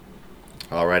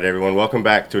All right, everyone. Welcome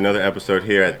back to another episode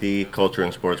here at the Culture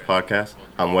and Sports Podcast.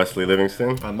 I'm Wesley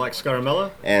Livingston. I'm Mike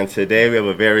Scaramella. And today we have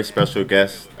a very special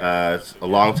guest. It's a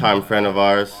longtime friend of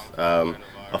ours, a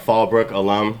Fallbrook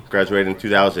alum, graduated in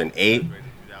 2008.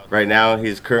 Right now,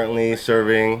 he's currently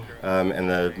serving in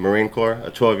the Marine Corps,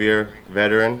 a 12-year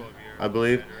veteran, I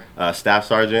believe, Staff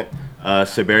Sergeant.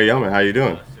 Saber Youman, how you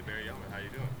doing?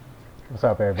 What's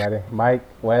up, everybody? Mike,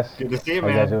 Wes, Good to see you, how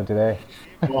you man. guys doing today?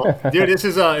 Well, dude, this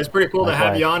is it's pretty cool to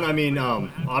have Likewise. you on. I mean,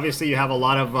 obviously you have a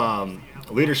lot of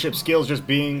leadership skills just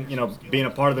being a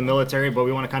part of the military, but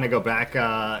we want to kind of go back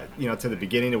to the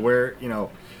beginning to where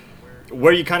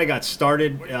you kind of got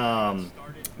started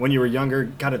when you were younger,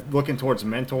 kind of looking towards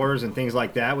mentors and things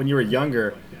like that. When you were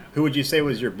younger, who would you say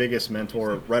was your biggest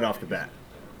mentor right off the bat?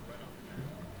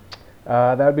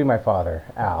 That would be my father,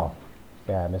 Al.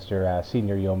 Yeah, Mr.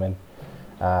 Senior Yeoman,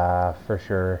 for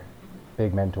sure.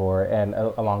 Big mentor, and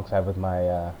alongside with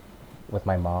my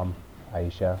mom,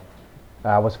 Aisha.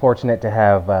 I was fortunate to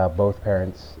have both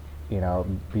parents, be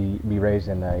raised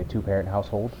in a two-parent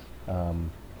household.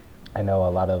 I know a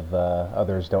lot of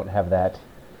others don't have that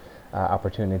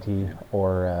opportunity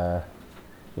or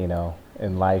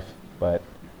in life, but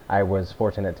I was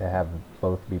fortunate to have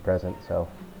both be present, so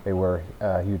they were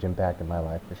a huge impact in my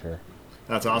life for sure.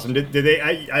 That's awesome. Did they?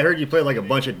 I heard you play like a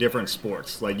bunch of different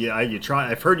sports. Like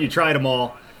I've heard you tried them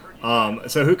all.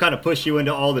 So who kind of pushed you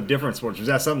into all the different sports? Was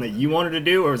that something that you wanted to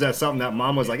do, or was that something that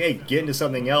mom was like, "Hey, get into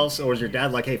something else," or was your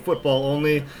dad like, "Hey, football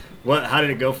only"? How did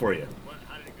it go for you?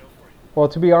 Well,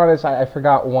 to be honest, I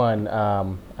forgot one.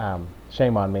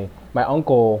 Shame on me. My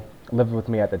uncle lived with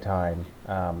me at the time.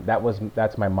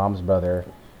 That's my mom's brother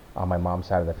on my mom's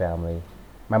side of the family.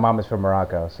 My mom is from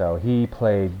Morocco, so he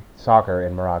played soccer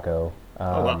in Morocco.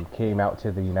 Wow. Came out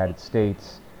to the United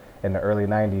States in the early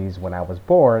 90s when I was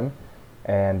born,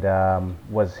 and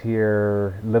was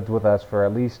here, lived with us for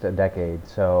at least a decade.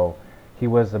 So he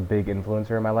was a big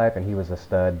influencer in my life, and he was a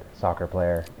stud soccer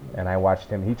player. And I watched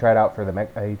him. He tried out for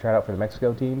the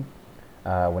Mexico team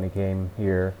when he came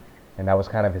here, and that was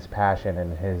kind of his passion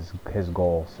and his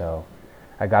goal. So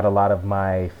I got a lot of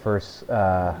my first,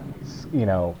 I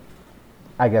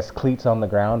guess, cleats on the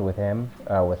ground with him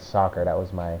with soccer. That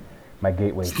was my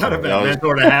gateway. It's not a sport. bad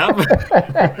mentor to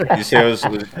have. You say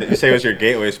it was your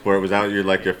gateway sport. Was that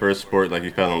your first sport like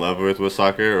you fell in love with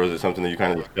soccer, or was it something that you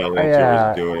kind of just fell into or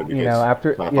was doing it because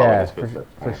after trying to follow his for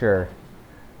footsteps? sure.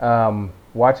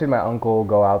 Watching my uncle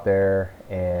go out there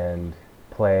and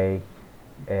play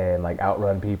and like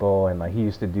outrun people, and like he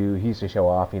used to show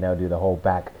off, do the whole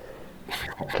back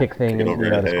kick thing, Get over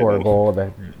your to head score a and- goal,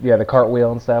 the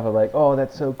cartwheel and stuff. I'm like, oh,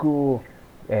 that's so cool,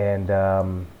 and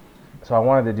so I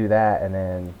wanted to do that, and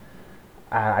then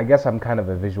I guess I'm kind of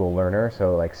a visual learner,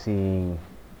 so like seeing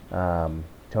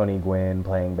Tony Gwynn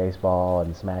playing baseball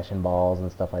and smashing balls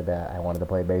and stuff like that, I wanted to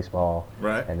play baseball,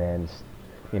 Right. and then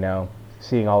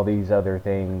seeing all these other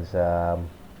things,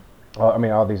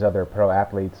 all these other pro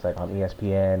athletes like on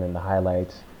ESPN and the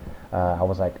highlights, I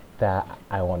was like, that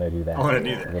I want to do that. I wanna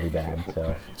do that. really bad.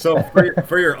 So So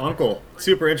for your uncle,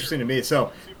 super interesting to me.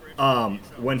 So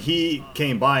when he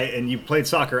came by and you played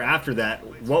soccer after that,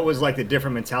 what was like the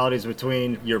different mentalities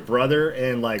between your brother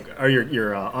and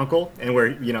your uncle and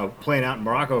where playing out in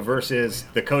Morocco versus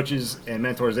the coaches and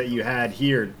mentors that you had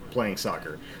here playing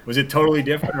soccer? Was it totally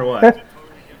different or what?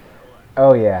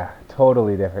 oh yeah,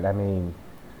 totally different. I mean,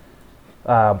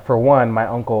 for one, my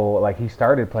uncle, like, he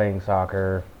started playing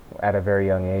soccer at a very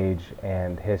young age,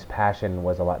 and his passion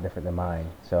was a lot different than mine.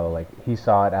 So like he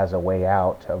saw it as a way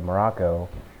out of Morocco.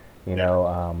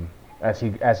 As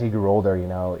he grew older,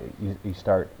 you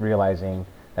start realizing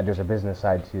that there's a business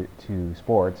side to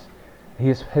sports.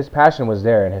 His passion was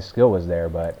there and his skill was there,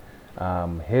 but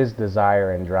his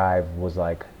desire and drive was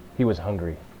like he was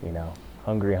hungry.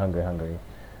 Hungry.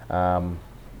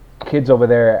 Kids over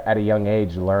there at a young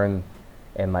age learn,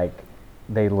 and like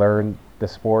they learn the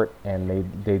sport, and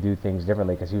they do things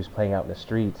differently because he was playing out in the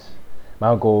streets. My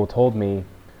uncle told me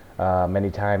many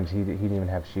times he didn't even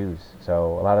have shoes.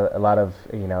 So a lot of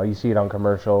you see it on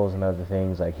commercials and other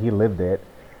things. Like he lived it.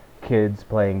 Kids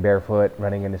playing barefoot,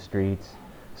 running in the streets,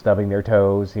 stubbing their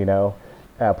toes.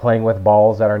 Playing with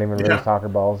balls that aren't even really Yeah. soccer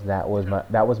balls. That was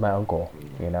my uncle.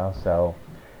 So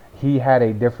he had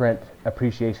a different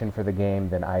appreciation for the game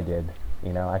than I did.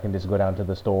 I can just go down to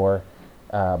the store,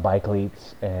 buy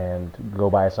cleats, and go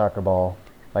buy a soccer ball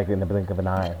like in the blink of an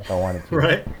eye if I wanted to.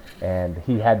 Right. And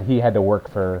he had to work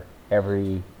for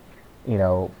every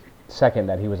second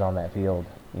that he was on that field.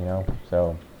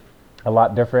 So a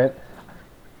lot different.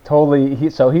 Totally. He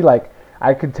like,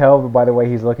 I could tell by the way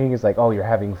he's looking. He's like, oh, you're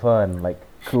having fun, like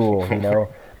cool.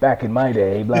 back in my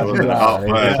day, blah It blah wasn't blah. about And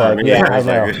it's fun just for like, me. yeah, It I was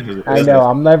like know, it was a I know. business.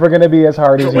 I'm never gonna be as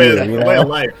hard as you, you The way of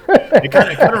know. life. It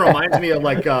kind of reminds me of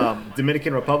like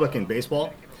Dominican Republic in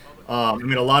baseball. I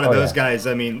mean, a lot of Oh those yeah, guys.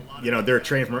 I mean, they're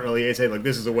trained from an early age. Say, like,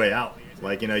 this is a way out.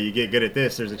 Like, you get good at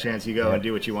this. There's a chance you go and yep,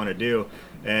 do what you want to do.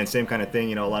 And same kind of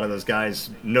thing. A lot of those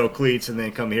guys no cleats and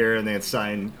then come here and then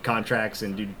sign contracts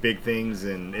and do big things.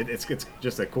 And it's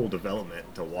just a cool development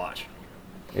to watch.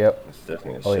 yep. It's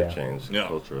definitely a Oh shift yeah. change, Yeah.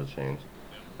 cultural change.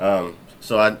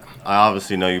 So I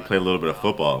obviously know you played a little bit of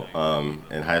football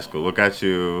in high school. What got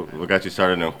you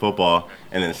started in football?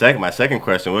 And then my second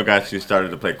question, what got you started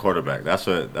to play quarterback? That's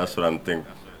what I'm thinking.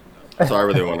 That's what I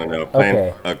really want to know. Okay. Playing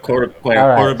All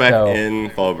right. quarterback So in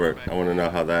Fallbrook. I want to know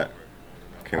how that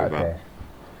came about. okay.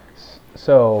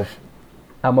 So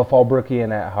I'm a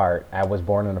Fallbrookian at heart. I was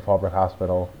born in the Fallbrook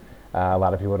Hospital. A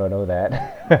lot of people don't know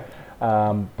that.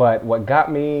 But what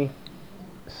got me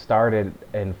started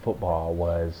in football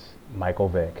was Michael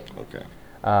Vick. Okay.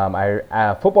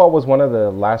 Football was one of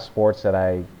the last sports that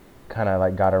I kind of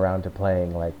like got around to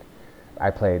playing. Like I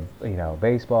played,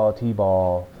 baseball,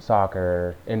 t-ball,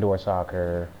 soccer, indoor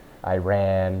soccer. I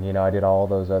ran, I did all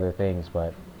those other things,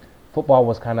 but football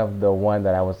was kind of the one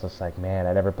that I was just like, man,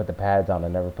 I never put the pads on, I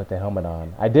never put the helmet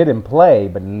on. I did in play,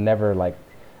 but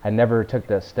I never took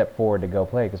the step forward to go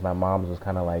play because my mom was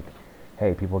kind of like,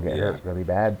 hey, people get Yeah. hurt really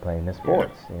bad playing this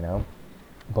sports,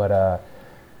 But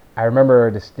I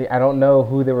remember, I don't know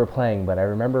who they were playing, but I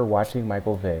remember watching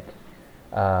Michael Vick,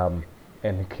 and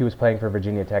he was playing for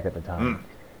Virginia Tech at the time.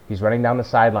 He's running down the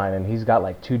sideline, and he's got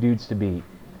like two dudes to beat,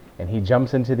 and he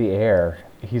jumps into the air.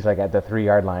 He's like at the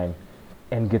 3-yard line,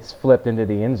 and gets flipped into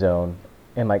the end zone,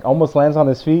 and like almost lands on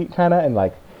his feet, kind of, and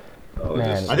like, Oh,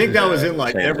 man, I think that was in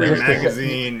like changed every everything.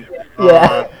 magazine.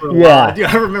 Yeah, For a yeah. while. Dude,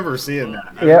 I remember seeing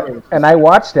that. Yep, and I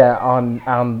watched that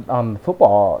on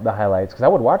football, the highlights, because I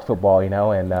would watch football,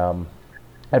 and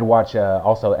I'd watch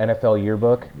also NFL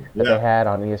Yearbook that Yeah. they had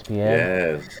on ESPN.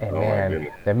 Yes. And Oh my man,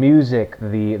 goodness. the music,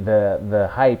 the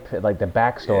hype, like the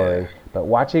backstory. Yeah. But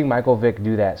watching Michael Vick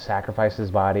do that, sacrifice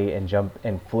his body and jump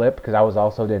and flip, because I was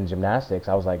also in gymnastics.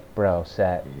 I was like, bro,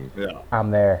 set, Yeah. I'm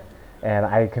there. And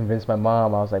I convinced my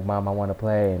mom. I was like, Mom, I want to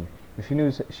play, and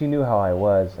she knew how I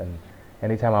was, and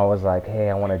anytime I was like,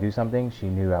 hey, I want to do something, she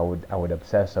knew I would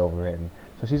obsess over it. And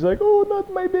so she's like, oh,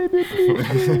 not my baby, please,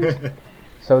 please.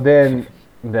 So then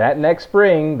that next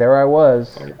spring, there I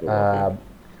was,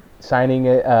 signing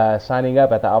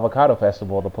up at the Avocado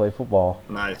Festival to play football.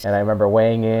 Nice. And I remember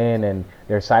weighing in, and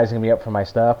they're sizing me up for my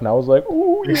stuff, and I was like,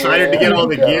 ooh, Excited to yeah, get all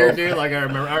the let's go. gear, dude. Like I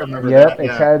remember Yep, that.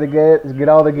 Yeah. excited to get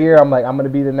all the gear. I'm like, I'm gonna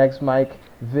be the next Mike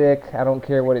Vick. I don't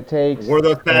care what it takes. Wore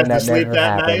those And pads to sleep never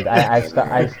that happened.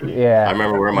 night? Yeah. I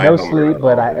remember wearing my No helmet sleep,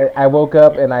 but all day. I woke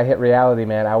up and I hit reality,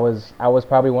 man. I was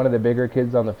probably one of the bigger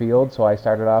kids on the field, so I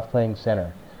started off playing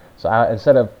center. So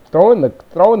instead of throwing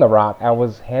the rock, I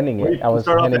was handing Wait, it. I you was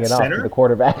started off handing at it off center? to the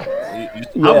quarterback. How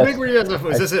Yes. big were you?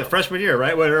 Was this a freshman year,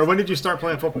 right? Or when did you start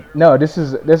playing football? No, this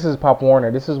is Pop Warner.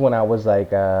 This is when I was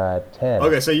like 10.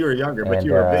 Okay, so you were younger, but And,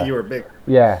 you were big.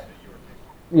 Yeah,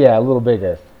 a little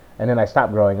bigger. And then I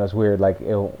stopped growing. It was weird. Like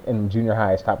in junior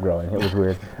high, I stopped growing. It was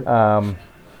weird. And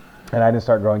I didn't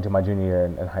start growing till my junior year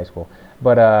in high school.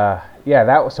 But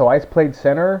so I played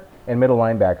center and middle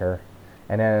linebacker,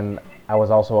 and then I was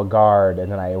also a guard,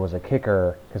 and then I was a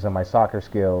kicker because of my soccer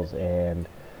skills. And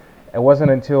it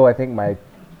wasn't until I think my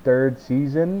third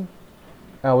season.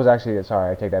 I was actually,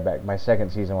 sorry, I take that back. My second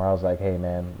season where I was like, hey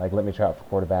man, like let me try out for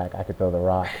quarterback. I could throw the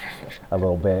rock a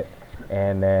little bit,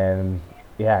 and then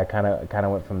I kind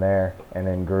of went from there, and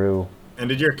then grew. And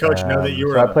did your coach know that you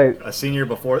were So I played- a senior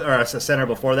before, or a center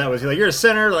before that? Was he like, you're a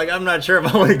center? Like, I'm not sure if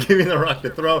I want to give you the rock to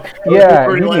throw. Yeah,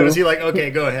 Or he knew. was he like, okay,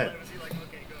 go ahead?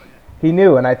 He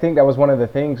knew, and I think that was one of the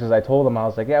things. Because I told him, I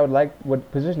was like, yeah, I would like.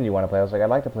 What position do you want to play? I was like,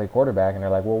 I'd like to play quarterback, and they're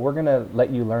like, well, we're gonna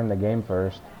let you learn the game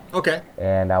first. Okay.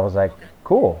 And I was like,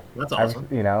 cool. That's awesome.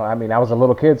 I was a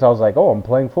little kid, so I was like, oh, I'm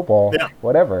playing football. Yeah.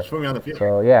 Whatever. Just put me on the field.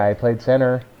 So yeah, I played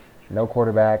center, no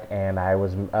quarterback, and I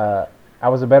was a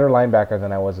better linebacker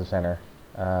than I was a center.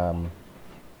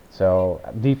 So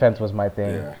defense was my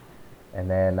thing, Yeah. and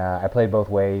then I played both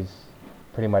ways,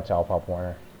 pretty much all Pop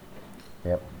Warner.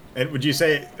 Yep. And would you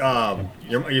say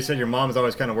you said your mom's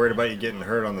always kind of worried about you getting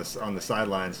hurt on the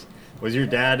sidelines? Was your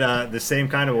dad the same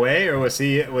kind of way, or was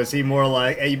he more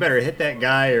like, hey, you better hit that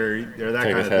guy or that Take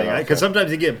kind his of head thing? off. Because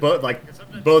sometimes you get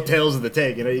both tails of the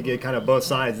take. You get kind of both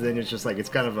sides. And then it's just like it's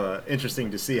kind of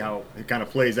interesting to see how it kind of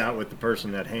plays out with the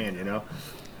person at hand.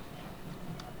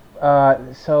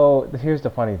 So here's the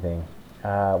funny thing.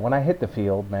 When I hit the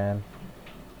field, man,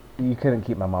 you couldn't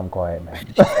keep my mom quiet, man.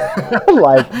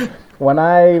 Like when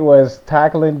I was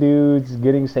tackling dudes,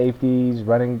 getting safeties,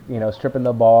 running, stripping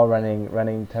the ball,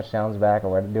 running touchdowns back,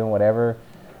 or doing whatever,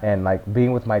 and like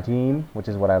being with my team, which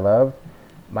is what I loved.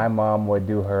 My mom would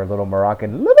do her little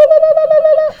Moroccan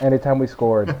anytime we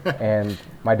scored, and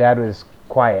my dad was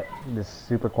quiet, just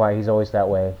super quiet. He's always that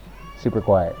way, super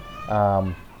quiet.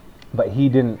 But he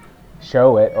didn't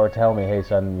show it or tell me, hey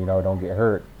son, don't get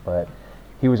hurt. But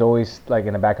he was always like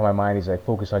in the back of my mind, he's like,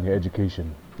 focus on your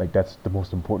education. Like that's the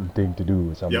most important thing to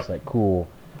do. So I'm just like, cool,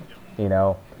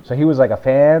 So he was like a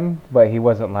fan, but he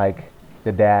wasn't like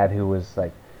the dad who was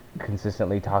like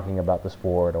consistently talking about the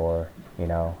sport or,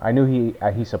 I knew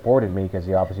he supported me because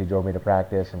he obviously drove me to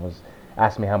practice and was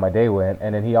asked me how my day went.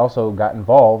 And then he also got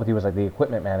involved. He was like the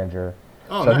equipment manager.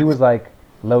 Oh, so nice. he was like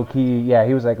low key. Yeah,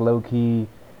 he was like low key,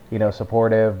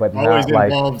 supportive, but Always not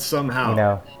like, involved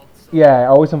somehow. Yeah,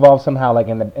 always involved somehow, like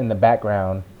in the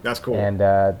background. That's cool. And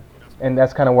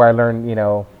that's kind of where I learned,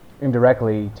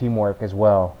 indirectly teamwork as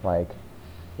well. Like,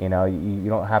 you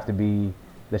don't have to be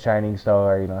the shining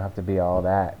star. You don't have to be all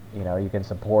that. You can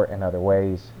support in other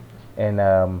ways. And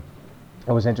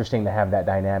it was interesting to have that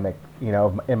dynamic,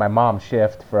 in my mom's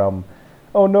shift from,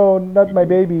 oh no, not my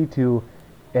baby, to,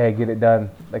 hey, get it done.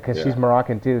 Because she's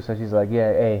Moroccan too, so she's like,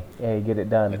 yeah, hey, get it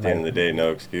done. At the end of the day,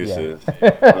 no excuses.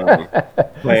 Yeah.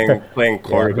 Playing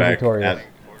quarterback. victorious.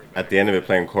 At the end of it,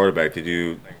 playing quarterback, did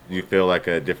you feel like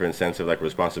a different sense of like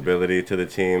responsibility to the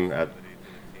team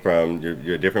from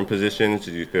your different positions?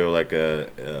 Did you feel like a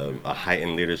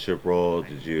heightened leadership role?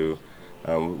 Did you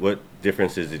what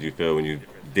differences did you feel when you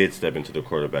did step into the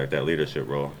quarterback, that leadership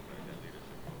role?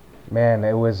 Man,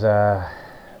 it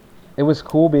was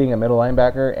cool being a middle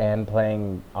linebacker and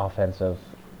playing offensive,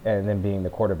 and then being the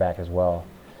quarterback as well.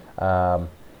 I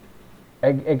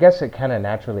guess it kind of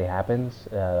naturally happens.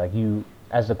 Like you,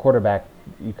 as the quarterback,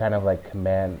 you kind of like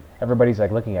command. Everybody's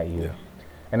like looking at you,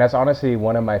 and that's honestly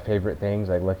one of my favorite things.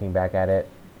 Like looking back at it,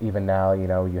 even now,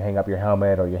 you hang up your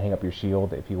helmet or you hang up your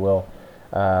shield, if you will.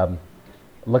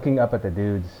 Looking up at the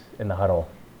dudes in the huddle,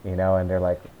 and they're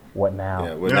like, "What now?"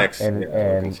 Yeah, what next? And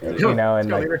Yeah.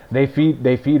 and like they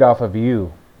feed off of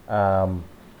you.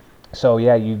 So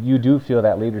yeah, you do feel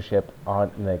that leadership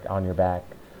on your back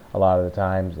a lot of the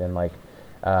times, and like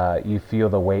you feel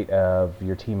the weight of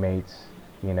your teammates.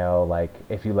 Like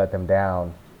if you let them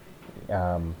down,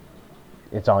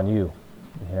 it's on you.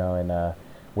 And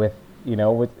with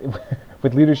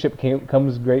with leadership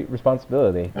comes great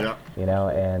responsibility. Yeah.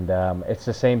 And it's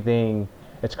the same thing.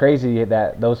 It's crazy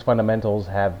that those fundamentals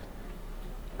have,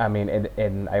 I mean,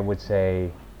 and I would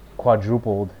say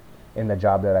quadrupled in the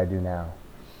job that I do now.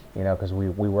 Because we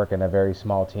work in a very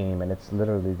small team, and it's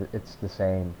literally it's the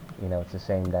same. It's the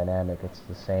same dynamic. It's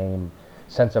the same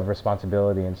sense of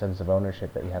responsibility and sense of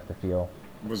ownership that you have to feel.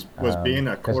 Was being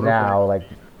a Because quarterback? now, like,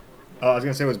 I was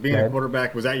gonna say, was being Go a ahead.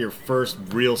 quarterback, was that your first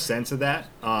real sense of that,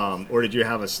 or did you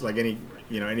have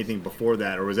anything before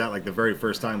that, or was that like the very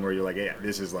first time where you're like, yeah,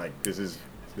 this is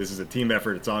a team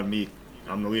effort. It's on me.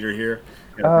 I'm the leader here.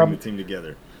 Gotta bring the team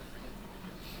together.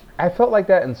 I felt like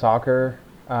that in soccer,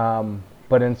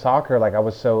 but in soccer, like I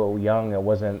was so young, it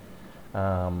wasn't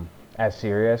as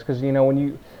serious. Because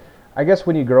I guess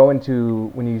when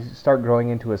you start growing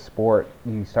into a sport,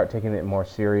 you start taking it more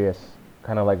serious.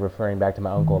 Kind of like referring back to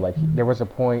my uncle, like there was a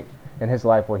point in his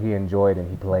life where he enjoyed and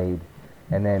he played,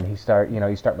 and then you start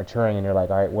maturing, and you're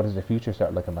like, all right, what does the future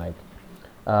start looking like?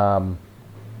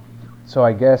 So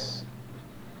I guess,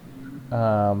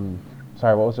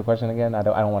 sorry, what was the question again? I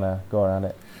don't want to go around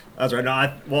it. That's right.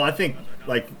 No, I think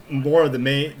like more of the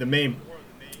main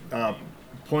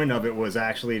point of it was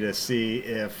actually to see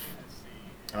if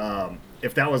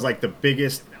that was like the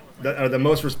biggest or the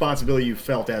most responsibility you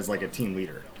felt as like a team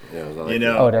leader. Yeah, was that like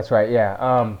Oh, that's right.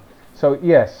 Yeah. So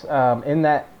yes,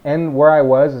 in where I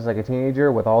was as like a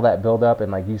teenager, with all that build up, and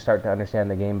like you start to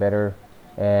understand the game better,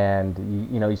 and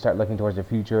you start looking towards the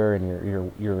future,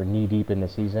 and you're knee deep in the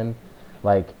season.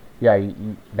 Like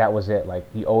that was it. Like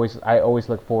I always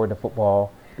look forward to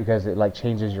football because it like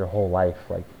changes your whole life.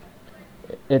 Like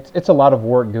it's a lot of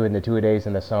work doing the 2 days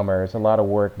in the summer. It's a lot of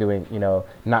work doing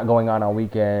not going on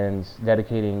weekends,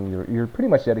 you're pretty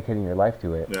much dedicating your life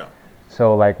to it. Yeah.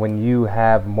 So like when you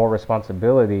have more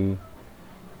responsibility,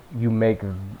 you make,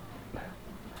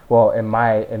 well, in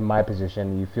my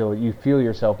position, you feel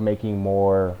yourself making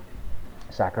more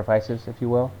sacrifices, if you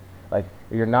will. Like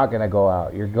you're not going to go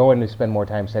out. You're going to spend more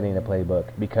time studying the playbook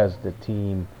because the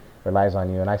team relies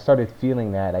on you. And I started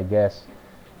feeling that, I guess,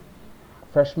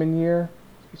 freshman year,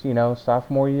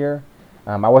 sophomore year.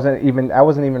 I wasn't even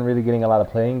really getting a lot of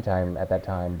playing time at that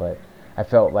time, but I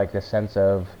felt like the sense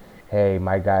of, hey,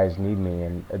 my guys need me.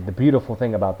 And the beautiful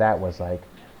thing about that was like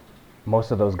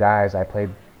most of those guys I played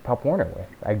Pop Warner with,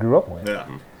 I grew up with. Yeah.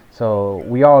 So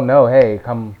we all know, hey,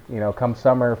 come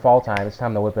summer, fall time, it's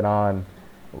time to whip it on.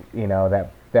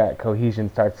 That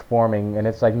cohesion starts forming, and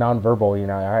it's like nonverbal.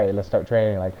 All right, let's start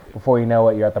training. Like before you know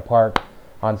it, you're at the park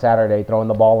on Saturday throwing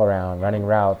the ball around, running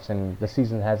routes, and the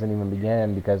season hasn't even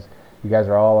begun because you guys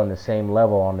are all on the same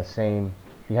level,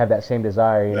 you have that same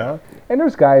desire, know. And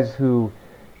there's guys who,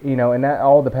 and that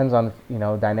all depends on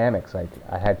dynamics. Like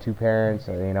I had two parents,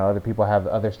 other people have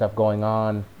other stuff going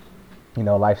on.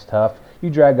 Life's tough. You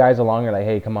drag guys along. You're like,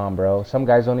 hey, come on, bro. Some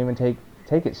guys don't even take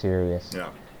it serious. Yeah.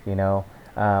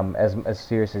 As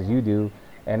serious as you do,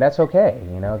 and that's okay.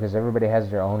 Because everybody has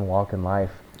their own walk in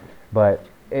life, but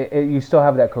you still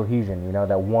have that cohesion.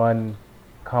 That one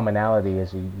commonality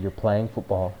is you're playing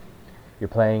football. You're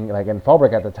playing like, and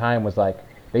Fallbrook at the time was like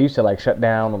they used to like shut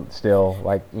down still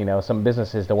like some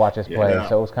businesses to watch us play. Yeah.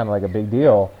 So it was kind of like a big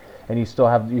deal, and you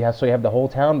have the whole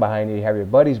town behind you. You have your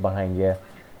buddies behind you.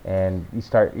 And you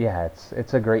start,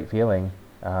 it's a great feeling,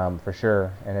 for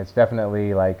sure. And it's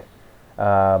definitely like,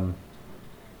 I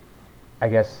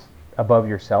guess, above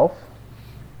yourself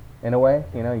in a way.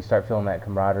 You start feeling that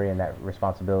camaraderie and that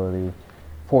responsibility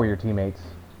for your teammates.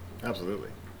 Absolutely.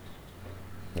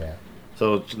 Yeah.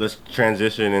 So let's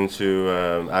transition into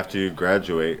after you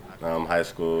graduate high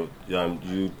school.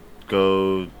 You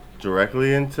go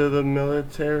directly into the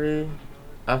military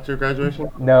after graduation?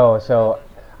 No, so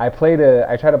I tried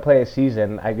to play a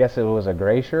season. I guess it was a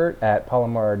gray shirt at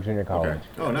Palomar Junior College.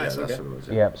 Okay. Oh, nice. Yeah, Okay. that's what it was,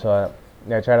 yeah. Yep. So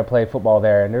I tried to play football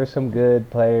there, and there's some good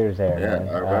players there. Yeah, man.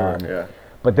 I remember. Yeah.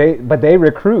 But they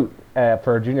recruit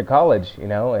for junior college,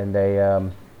 and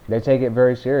they take it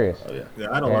very serious. Oh yeah.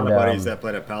 Yeah, I had a lot And, of buddies that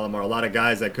played at Palomar. A lot of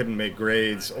guys that couldn't make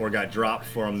grades or got dropped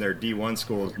from their D1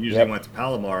 schools usually Yep. went to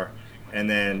Palomar. And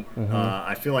then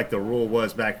I feel like the rule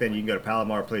was back then you can go to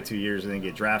Palomar, play 2 years, and then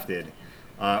get drafted.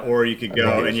 Or you could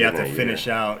go and you have to finish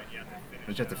out.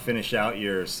 You have to finish out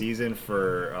your season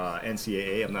for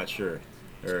NCAA. I'm not sure,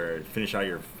 or finish out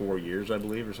your 4 years, I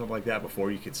believe, or something like that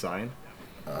before you could sign.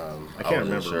 I can't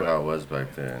remember. Sure how it was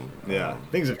back then. Yeah,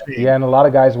 things have changed. Yeah, and a lot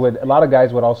of guys would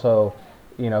also,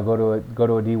 go to a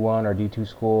D1 or D2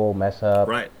 school, mess up,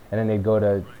 Right. and then they'd go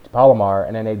to Palomar,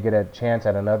 and then they'd get a chance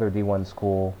at another D1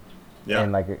 school, Yeah.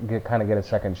 and like get a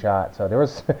second shot. So there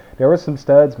was some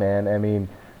studs, man. I mean,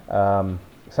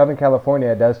 Southern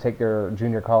California does take their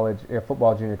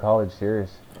football junior college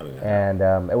serious, and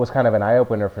it was kind of an eye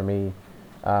opener for me,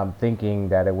 thinking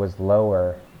that it was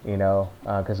lower,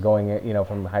 because going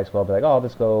from high school, I'd be like, oh, I'll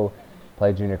just go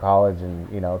play junior college and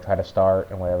try to start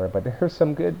and whatever. But there's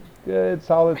some good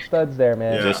solid studs there,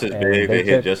 man. Yeah. Just as And big, they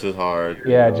hit took- just as hard.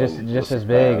 Yeah, you know, just as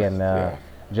big fast, and yeah.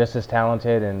 just as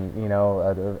talented, and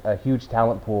a huge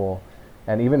talent pool,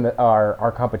 and even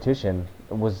our competition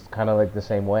was kind of like the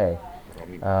same way.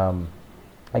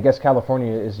 I guess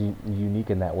California is unique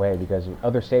in that way because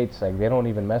other states like they don't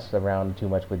even mess around too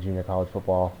much with junior college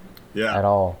football Yeah. at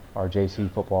all, or JC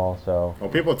football. So Well,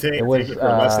 people take It was, it for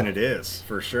less than it is,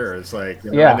 for sure. It's like,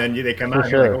 Yeah, and then they come for out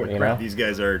and you're sure, like, holy crap, know? these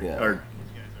guys are Yeah.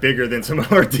 bigger than some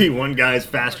of our D1 guys,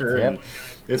 faster. Yep. And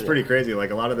it's pretty crazy.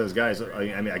 Like a lot of those guys,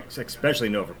 I mean, I especially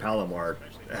know for Palomar,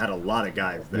 had a lot a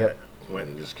guys that Yep.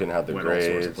 went. They just couldn't have the Went all sorts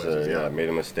grades. of places, yeah. Made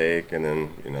a mistake, and then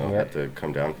Yep. had to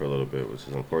come down for a little bit, which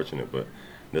is unfortunate. But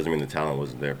doesn't mean the talent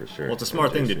wasn't there for sure. Well, it's a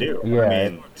smart thing to do. Yeah, I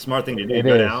mean, smart thing to do. it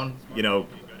Go is. down,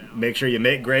 make sure you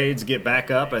make grades, get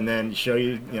back up, and then show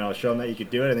them that you could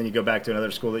do it, and then you go back to another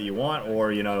school that you want,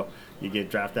 or you get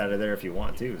drafted out of there if you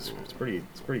want to. It's pretty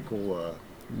cool.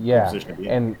 yeah, position to be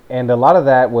in. and a lot of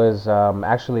that was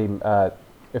actually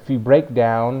if you break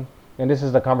down, and this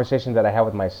is the conversation that I had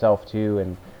with myself too,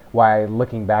 and why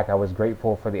looking back I was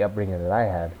grateful for the upbringing that I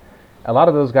had. A lot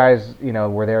of those guys,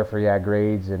 were there for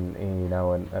grades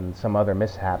and some other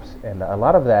mishaps, and a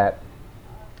lot of that,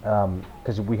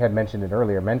 because we had mentioned it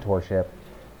earlier, mentorship,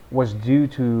 was due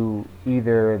to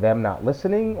either them not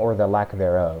listening or the lack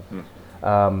thereof.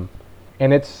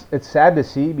 And it's sad to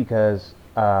see because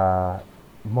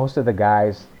most of the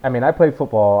guys, I mean, I played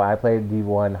football, I played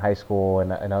D1 high school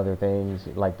and other things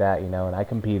like that, and I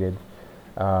competed.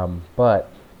 But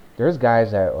there's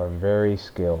guys that are very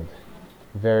skilled,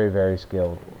 very, very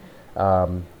skilled.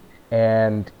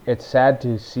 And it's sad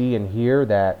to see and hear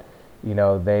that,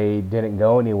 they didn't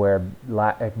go anywhere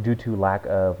due to lack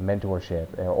of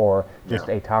mentorship or just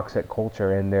Yeah. a toxic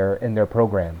culture in their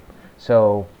program.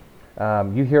 So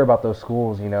you hear about those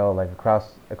schools, like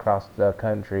across the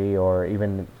country or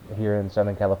even here in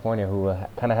Southern California, who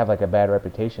kind of have like a bad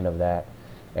reputation of that.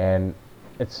 And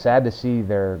it's sad to see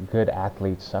their good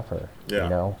athletes suffer, Yeah. you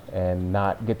know, and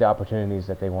not get the opportunities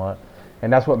that they want.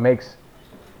 And that's what makes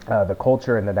the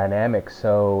culture and the dynamics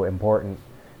so important.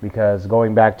 Because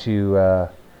going back to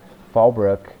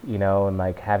Fallbrook, you know, and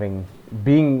like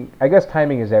I guess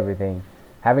timing is everything.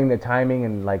 Having the timing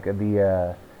and like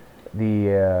the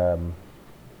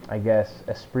I guess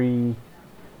esprit,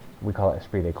 we call it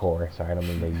esprit de corps. Sorry, I don't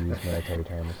mean to use military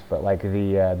terms, but like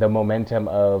the momentum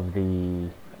of the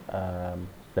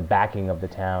backing of the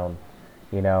town,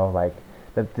 you know, like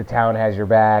the town has your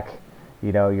back,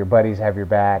 you know, your buddies have your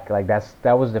back. Like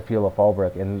that was the feel of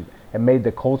Fallbrook, and it made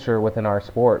the culture within our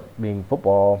sport, being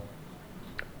football,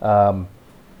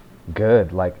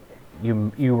 good. Like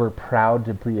you were proud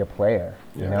to be a player,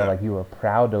 you know, like you were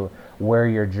proud to wear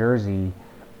your jersey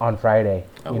on Friday,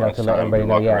 you know, to let everybody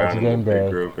know, yeah, it's game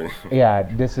day. Yeah,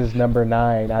 this is number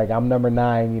 9. Like I'm number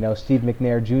 9. You know, Steve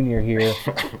McNair Jr. here,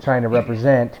 trying to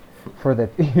represent for the,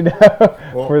 you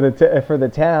know, for the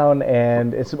town,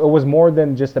 and it was more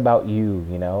than just about you.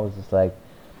 You know, it's just like,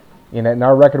 you know, and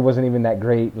our record wasn't even that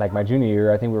great. Like my junior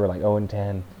year, I think we were like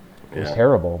 0-10. It was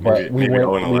terrible, but we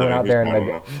went out there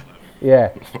and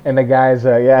yeah, and the guys,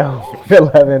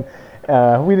 11.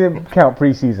 We didn't count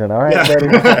preseason, all right, buddy?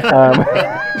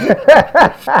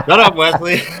 Shut up,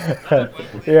 Wesley.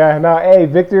 Yeah, no, hey,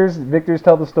 Victor's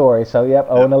tell the story. So, yep,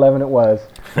 0-11 it was.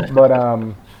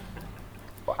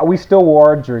 But we still wore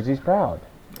our jerseys proud.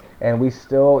 And we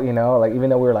still, you know, like, even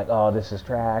though we were like, oh, this is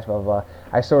trash, blah, blah, blah.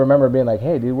 I still remember being like,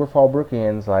 hey, dude, we're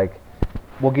Fallbrookians. Like,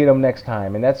 we'll get them next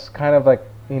time. And that's kind of like,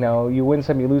 you know, you win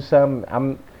some, you lose some.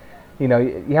 You know,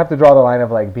 you have to draw the line of,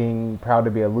 like, being proud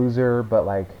to be a loser, but,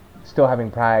 like, still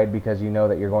having pride because you know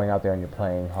that you're going out there and you're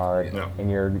playing hard, and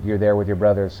you're there with your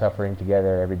brothers suffering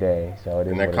together every day. So it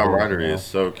is. And that camaraderie is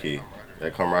so key.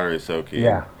 That camaraderie is so key.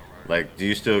 Yeah. Like, do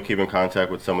you still keep in contact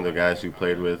with some of the guys you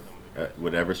played with,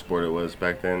 whatever sport it was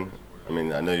back then? I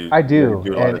mean, I know you. I do,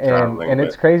 you do a lot of traveling, and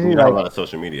it's crazy. You like, have a lot of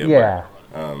social media. Yeah.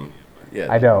 But,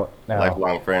 yeah. I don't. No.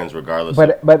 Lifelong friends, regardless.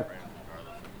 But.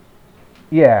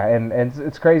 Yeah, and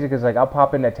it's crazy because, like, I'll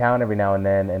pop into town every now and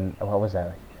then, and what was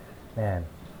that? Man,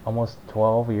 almost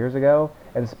 12 years ago,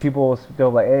 and people still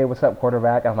like, hey, what's up,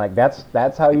 quarterback? I'm like,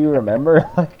 that's how you remember?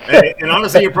 Like, and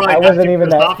honestly, you're probably not even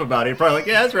that off about it. You're probably like,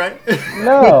 yeah, that's right.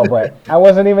 No, but I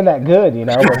wasn't even that good, you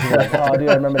know. But you're like, oh, dude,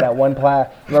 I remember that one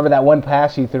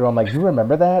pass you threw. I'm like, you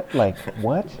remember that? Like,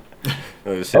 what?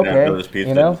 Okay,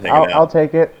 you know, I'll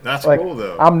take it. That's like, cool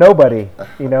though. I'm nobody,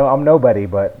 you know. I'm nobody,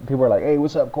 but people are like, "Hey,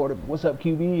 what's up, What's up,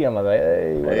 QB?" I'm like,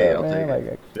 "Hey, what up, man?"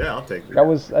 Like, yeah, I'll take it. That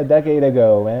was a decade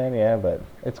ago, man. Yeah, but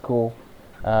it's cool.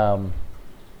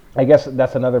 I guess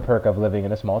that's another perk of living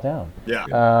in a small town.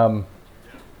 Yeah.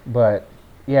 But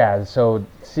yeah, so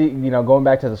see, you know, going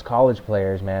back to those college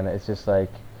players, man, it's just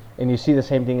like, and you see the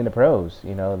same thing in the pros.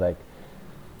 You know, like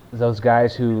those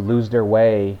guys who lose their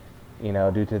way, you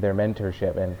know, due to their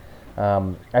mentorship. And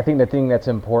I think the thing that's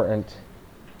important,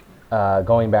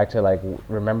 going back to like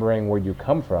remembering where you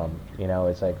come from, you know,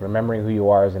 it's like remembering who you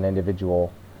are as an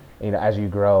individual, you know, as you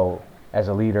grow as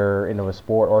a leader into a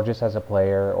sport, or just as a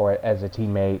player, or as a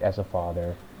teammate, as a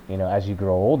father, you know, as you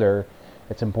grow older,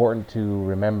 it's important to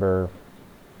remember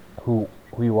who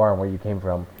you are and where you came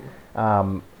from.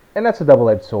 And that's a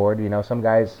double-edged sword, you know. Some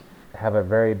guys have a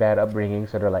very bad upbringing,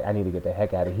 so they're like, I need to get the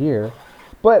heck out of here.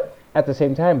 But at the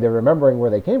same time, they're remembering where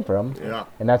they came from,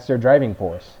 and that's their driving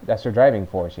force.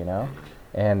 You know.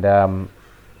 And on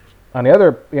the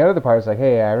other part, it's like,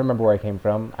 hey, I remember where I came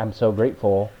from. I'm so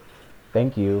grateful.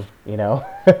 Thank you. You know.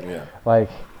 Yeah. Like,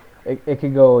 it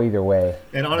could go either way.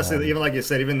 And honestly, even like you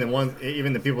said, even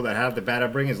the people that have the bad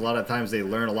upbringings, a lot of times they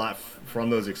learn a lot from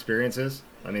those experiences.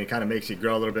 I mean, it kind of makes you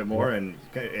grow a little bit more, and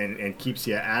keeps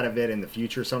you out of it in the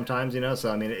future sometimes. You know.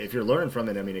 So I mean, if you're learning from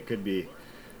it, I mean, it could be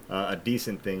a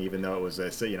decent thing, even though it was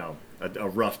a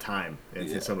rough time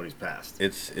in somebody's past.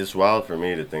 It's wild for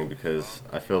me to think, because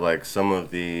I feel like some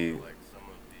of the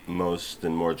most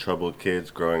and more troubled kids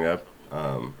growing up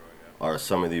are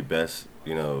some of the best,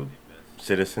 you know,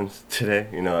 citizens today,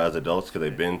 you know, as adults, because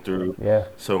they've been through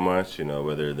so much, you know,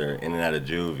 whether they're in and out of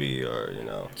juvie, or, you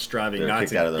know, striving they're not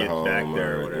kicked to out of their get home, back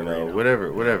there, or whatever,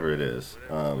 you know, whatever it is.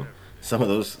 Some of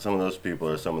those people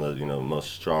are some of the, you know,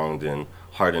 most strong and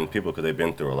hardened people, because they've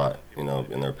been through a lot, you know,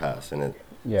 in their past, and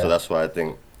so that's why I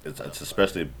think it's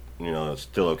especially, you know, it's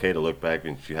still okay to look back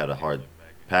if you had a hard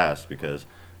past, because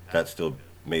that still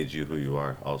made you who you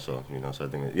are also, you know. So I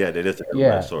think it is a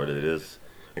double-edged sword.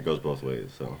 It goes both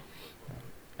ways. So.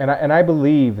 And I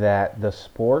believe that the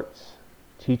sports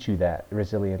teach you that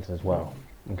resilience as well,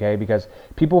 okay? Because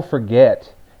people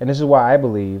forget, and this is why I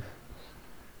believe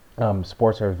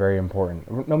sports are very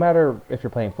important. No matter if you're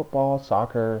playing football,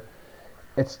 soccer,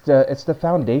 it's the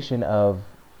foundation of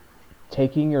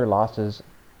taking your losses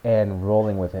and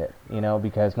rolling with it,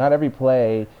 because not every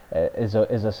play is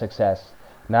a success.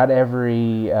 Not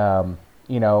every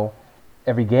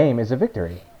game is a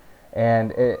victory,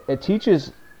 and it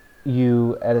teaches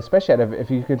you, and especially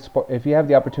if you have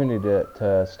the opportunity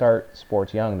to start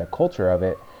sports young, the culture of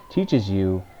it teaches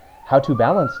you how to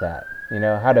balance that.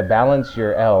 How to balance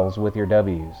your L's with your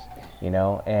W's.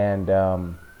 And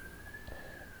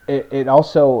it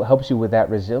also helps you with that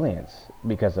resilience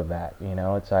because of that.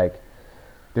 It's like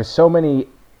there's so many.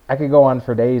 I could go on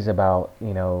for days about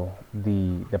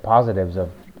the positives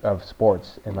of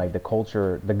sports and like the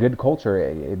culture, the good culture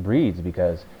it breeds,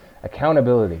 because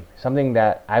accountability, something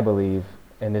that I believe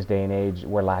in this day and age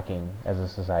we're lacking as a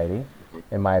society,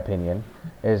 in my opinion,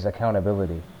 is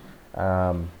accountability.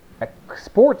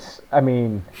 Sports, I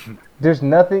mean, there's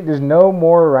no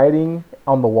more writing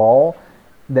on the wall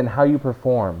than how you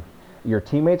perform. Your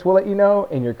teammates will let you know,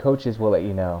 and your coaches will let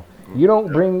you know. You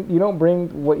don't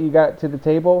bring what you got to the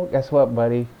table. Guess what,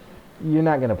 buddy? You're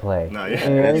not gonna play. No, yeah.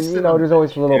 And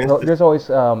there's always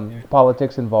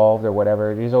politics involved or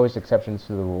whatever. There's always exceptions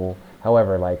to the rule.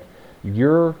 However, like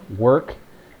your work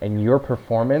and your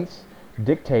performance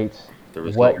dictates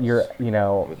what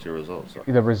what's your results are.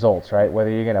 the results, right? Whether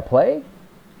you're gonna play,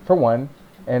 for one,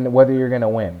 and whether you're gonna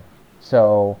win.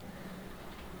 So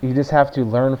you just have to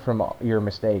learn from your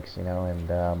mistakes,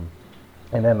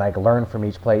 and then like learn from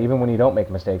each play, even when you don't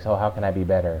make mistakes. Oh, how can I be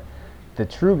better? The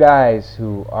true guys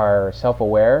who are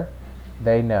self-aware,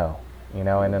 they know,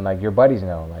 and then like your buddies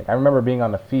know. Like I remember being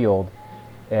on the field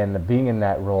and being in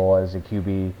that role as a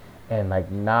QB and like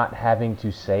not having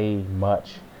to say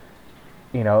much.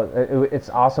 It's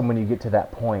awesome when you get to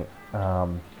that point.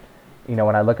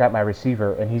 When I look at my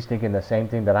receiver and he's thinking the same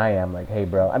thing that I am, like, hey,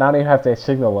 bro, and I don't even have to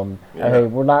signal him. Yeah. Hey,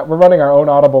 we're running our own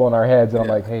audible in our heads, and I'm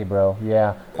like, hey, bro,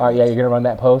 yeah, all right, yeah, you're gonna run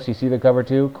that post. You see the cover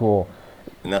too, cool.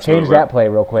 Change that play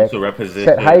real quick. So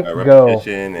set height, go.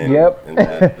 Yep.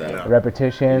 And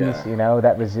repetitions. Yeah.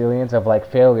 That resilience of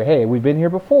like failure. Hey, we've been here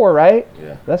before, right?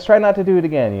 Yeah. Let's try not to do it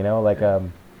again.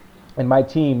 In my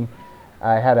team,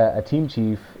 I had a team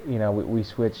chief. We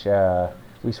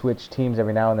switch teams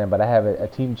every now and then, but I have a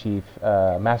team chief,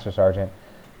 master sergeant.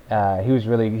 He was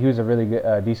a really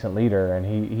good, decent leader, and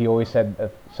he always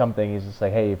said something. He's just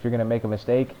like, hey, if you're gonna make a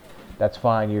mistake, that's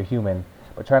fine. You're human.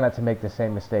 But try not to make the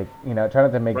same mistake. Try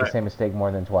not to make the same mistake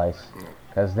more than twice,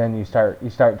 because then you start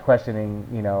questioning,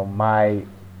 my,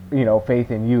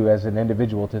 faith in you as an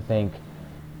individual to think,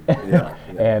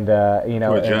 and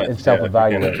and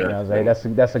self-evaluate.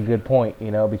 That's a good point.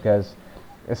 Because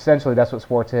essentially that's what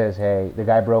sports is. Hey, the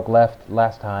guy broke left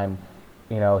last time.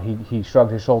 He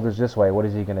shrugged his shoulders this way. What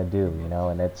is he gonna do?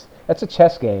 And that's a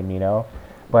chess game.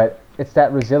 But it's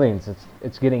that resilience.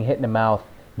 It's getting hit in the mouth,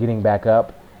 getting back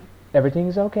up.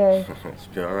 Everything's okay.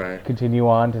 It's all right. Continue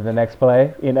on to the next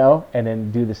play, and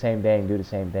then do the same thing.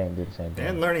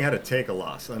 And learning how to take a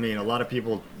loss. I mean, a lot of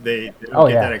people, they don't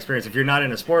get that experience. If you're not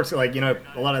into sports, like, a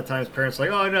lot of times parents are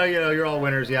like, oh, no, you're all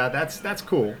winners. Yeah, that's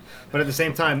cool. But at the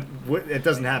same time, it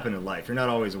doesn't happen in life. You're not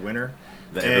always a winner.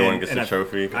 Everyone gets a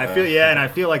trophy. I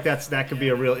feel like that could be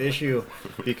a real issue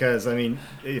because, I mean,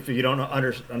 if you don't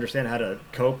understand how to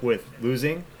cope with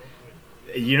losing,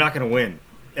 you're not going to win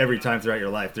every time throughout your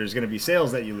life. There's going to be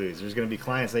sales that you lose. There's going to be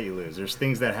clients that you lose. There's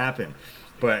things that happen.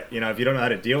 But, if you don't know how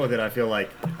to deal with it, I feel like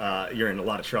you're in a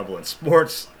lot of trouble. In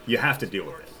sports, you have to deal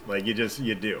with it. Like, you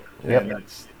do. Yep.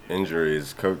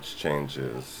 Injuries, coach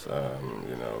changes,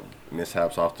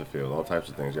 mishaps off the field, all types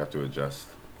of things you have to adjust.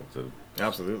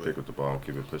 Absolutely. Pick up the ball and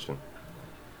keep it pushing.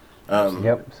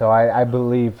 Yep. So I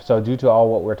believe, due to all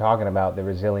what we're talking about, the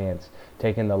resilience,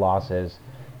 taking the losses,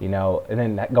 and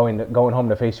then going home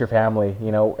to face your family,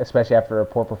 especially after a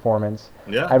poor performance.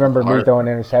 Yeah. I remember me throwing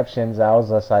interceptions. I was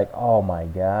just like, oh my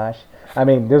gosh. I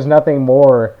mean, there's nothing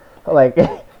more like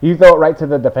you throw it right to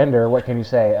the defender. What can you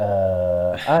say?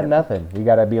 Nothing. You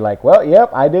got to be like, well,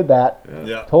 yep, I did that.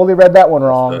 Yeah. Totally read that one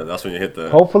wrong. That's when you hit the.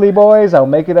 Hopefully, boys, I'll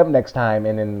make it up next time.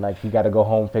 And then, like, you got to go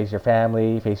home, face your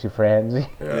family, face your friends.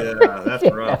 Yeah, that's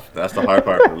rough. That's the hard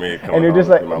part for me. And you're just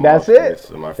like, that's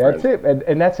it. That's it.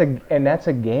 And that's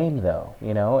a game, though.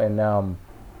 And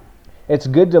it's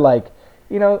good to like,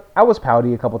 I was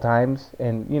pouty a couple times,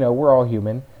 and we're all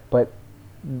human, but.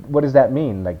 What does that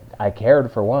mean? Like, I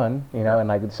cared for one, and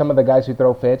like some of the guys who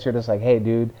throw fits are just like, hey,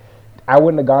 dude, I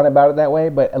wouldn't have gone about it that way,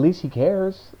 but at least he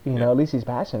cares, at least he's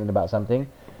passionate about something.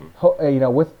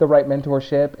 With the right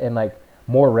mentorship and like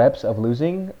more reps of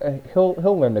losing, he'll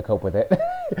learn to cope with it.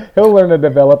 He'll learn to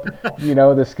develop,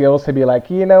 the skills to be like,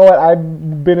 you know what,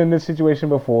 I've been in this situation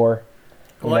before.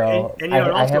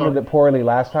 I handled it poorly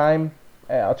last time.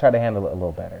 I'll try to handle it a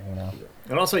little better, you know.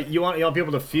 And also, you want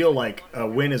people to feel like a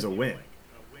win is a win,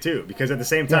 too, because at the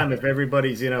same time, if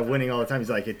everybody's winning all the time, it's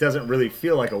like it doesn't really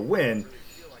feel like a win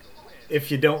if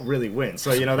you don't really win.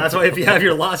 So that's why if you have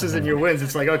your losses and your wins,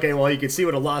 it's like, okay, well, you can see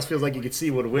what a loss feels like, you can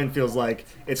see what a win feels like.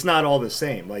 It's not all the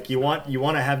same. Like you want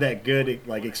to have that good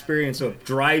like experience, so it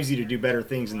drives you to do better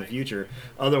things in the future.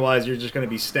 Otherwise, you're just going to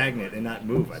be stagnant and not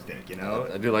move. I think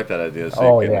I do like that idea.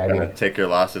 So you can kind of take your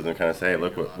losses and kind of say, hey,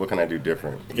 look, what can I do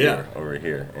different here, over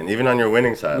here, and even on your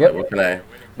winning side, like, what can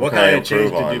I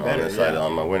improve on this side,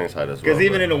 on my winning side as well. Because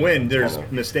even in a win, there's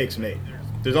mistakes made.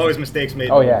 There's always mistakes made.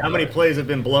 Oh, yeah. How many plays have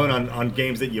been blown on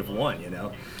games that you've won?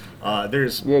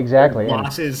 There's exactly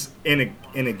losses in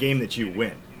a game that you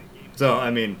win. So I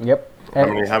mean, yep.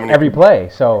 And how many every play.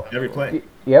 So every play.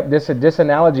 Yep. This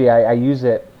analogy I use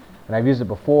it, and I've used it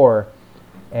before,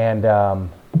 and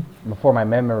before my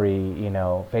memory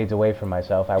fades away from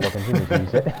myself, I will continue to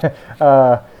use it.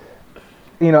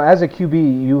 As a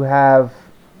QB, you have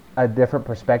a different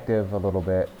perspective a little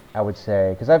bit, I would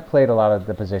say, because I've played a lot of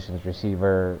the positions,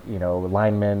 receiver,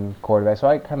 lineman, quarterback, so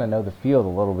I kind of know the field a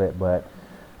little bit. But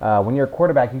when you're a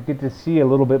quarterback, you get to see a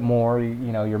little bit more.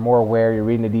 You're more aware. You're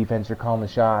reading the defense. You're calling the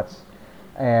shots.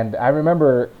 And I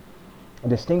remember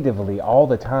distinctively all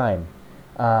the time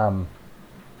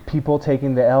people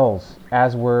taking the L's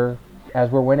as we're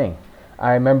winning.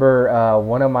 I remember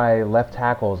one of my left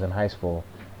tackles in high school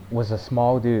was a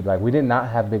small dude. Like, we did not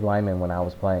have big linemen when I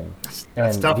was playing. That's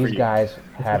and tough these for you. guys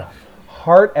had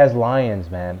heart as lions,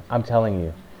 man. I'm telling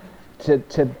you.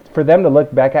 For them to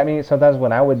look back at me, sometimes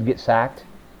when I would get sacked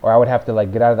or I would have to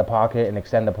like get out of the pocket and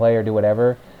extend the play or do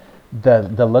whatever,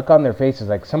 the look on their faces,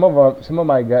 like some of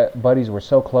my buddies were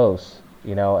so close,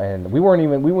 and we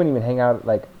wouldn't even hang out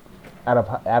like out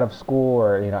of school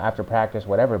or after practice,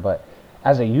 whatever, but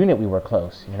as a unit we were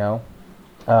close,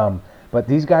 But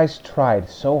these guys tried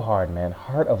so hard, man.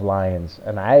 Heart of lions.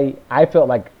 And I felt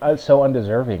like so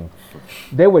undeserving.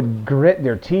 They would grit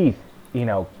their teeth,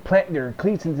 plant their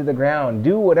cleats into the ground,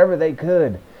 do whatever they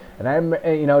could. And I'm,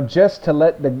 just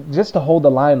to hold the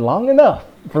line long enough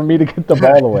for me to get the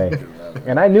ball away.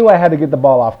 And I knew I had to get the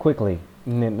ball off quickly.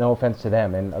 No offense to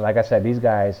them. And like I said, these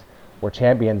guys were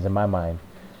champions in my mind.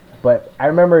 But I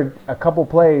remember a couple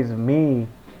plays of me.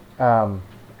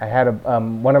 I had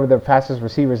one of the fastest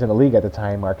receivers in the league at the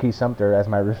time, Marquise Sumter, as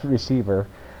my receiver.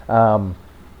 I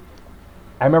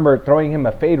remember throwing him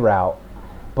a fade route,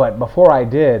 but before I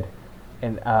did,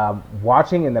 and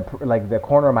watching in the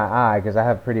corner of my eye, because I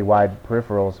have pretty wide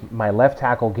peripherals, my left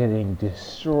tackle getting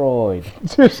destroyed.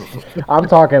 I'm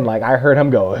talking like I heard him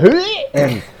go,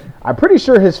 and I'm pretty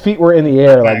sure his feet were in the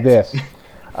air like this.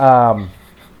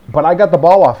 But I got the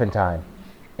ball off in time,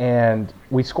 and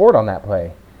we scored on that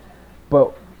play.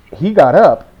 But he got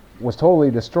up, was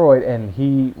totally destroyed, and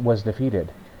he was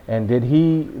defeated. And did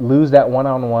he lose that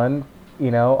one-on-one,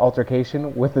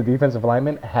 altercation with the defensive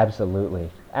lineman?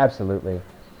 Absolutely.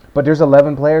 But there's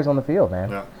 11 players on the field, man.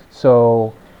 Yeah.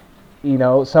 So,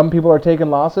 some people are taking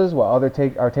losses while others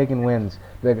are taking wins.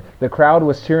 The crowd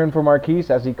was cheering for Marquise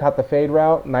as he caught the fade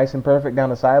route, nice and perfect down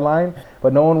the sideline,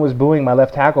 but no one was booing my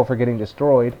left tackle for getting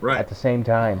destroyed at the same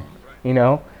time,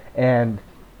 And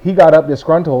he got up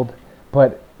disgruntled,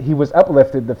 but he was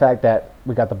uplifted the fact that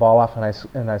we got the ball off and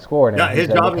I scored. And his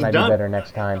said, job what was can I done. do better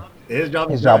next time? His job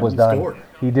was done. Scored.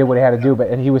 He did what he had to do,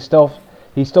 and he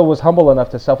still was humble enough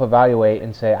to self-evaluate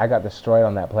and say, I got destroyed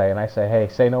on that play. And I say, hey,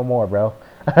 say no more, bro.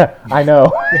 I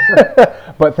know.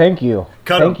 But thank you.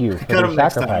 Thank you for your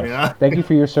sacrifice. Thank you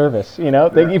for your service.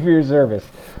 Thank you for your service.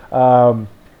 And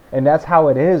that's how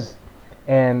it is.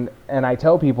 And I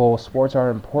tell people sports are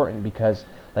important because,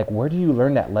 like, where do you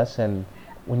learn that lesson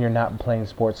when you're not playing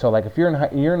sports? So, like, if you're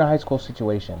in a high school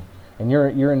situation and you're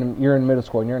in middle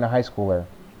school and you're in a high schooler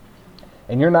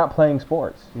and you're not playing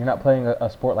sports, you're not playing a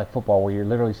sport like football where you're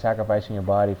literally sacrificing your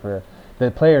body for the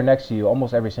player next to you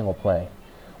almost every single play.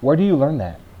 Where do you learn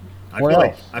that? I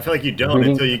feel like you don't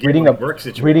until you get in a work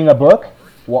situation. Reading a book,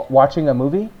 watching a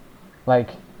movie, like,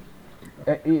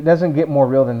 it doesn't get more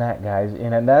real than that, guys.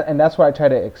 And that's what I try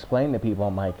to explain to people.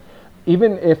 I'm like,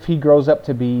 even if he grows up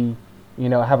to be,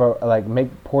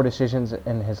 make poor decisions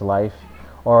in his life,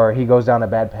 or he goes down a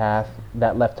bad path,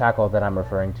 that left tackle that I'm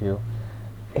referring to,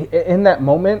 in that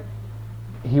moment,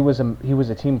 he was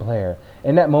a team player.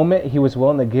 In that moment, he was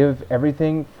willing to give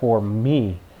everything for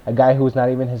me, a guy who was not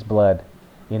even his blood,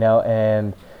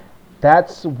 and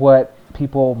that's what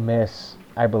people miss,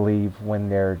 I believe, when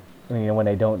when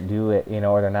they don't do it,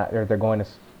 or they're going to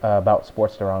about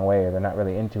sports the wrong way, or they're not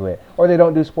really into it, or they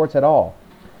don't do sports at all.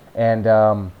 And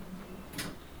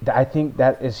I think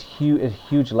that is a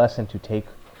huge lesson to take,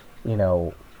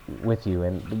 with you,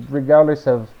 and regardless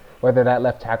of whether that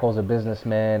left tackle's a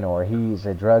businessman or he's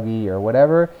a druggie or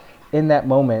whatever, in that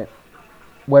moment,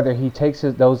 whether he takes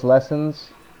those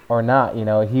lessons or not,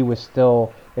 he was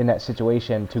still in that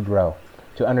situation to grow,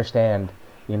 to understand,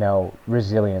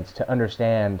 resilience, to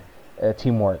understand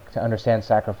teamwork, to understand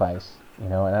sacrifice,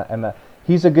 and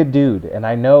he's a good dude, and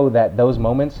I know that those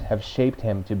moments have shaped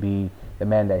him to be the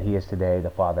man that he is today,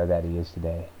 the father that he is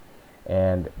today,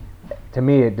 and to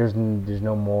me, there's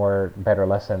no more better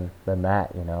lesson than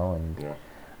that,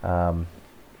 and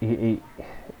he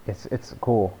it's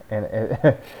cool,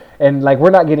 and and like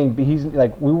we're not getting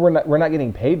we're not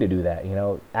getting paid to do that,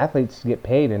 athletes get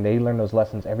paid and they learn those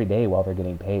lessons every day while they're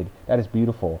getting paid. That is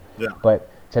beautiful. Yeah. But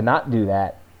to not do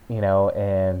that,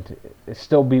 and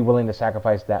still be willing to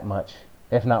sacrifice that much,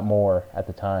 if not more, at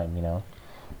the time,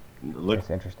 it's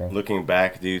interesting. Looking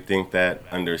back, do you think that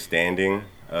understanding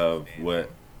of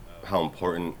how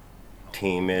important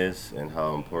team is and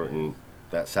how important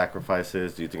that sacrifice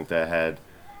is, do you think that had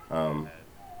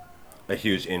a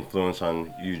huge influence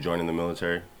on you joining the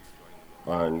military?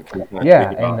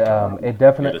 Yeah, and it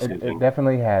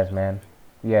definitely has, man.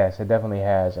 Yes, it definitely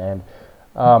has, and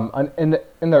in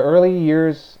the early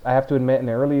years, I have to admit, in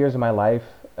the early years of my life,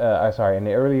 in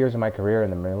the early years of my career in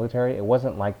the military, it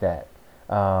wasn't like that.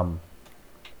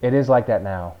 It is like that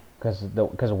now because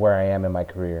of where I am in my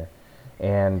career,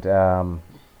 and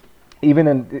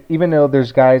even though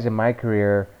there's guys in my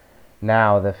career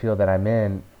now, the field that I'm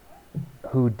in,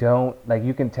 who don't, like,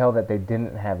 you can tell that they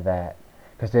didn't have that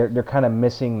because they're kind of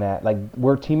missing that. Like,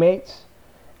 we're teammates,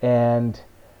 and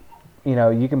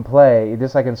you can play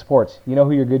just like in sports. You know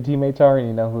who your good teammates are, and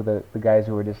you know who the guys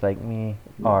who are just like me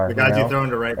are. The guys you throw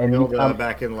into right field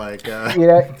back in like. You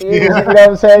know what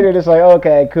I'm saying? You're just like,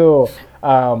 okay, cool.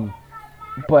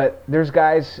 But there's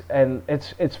guys, and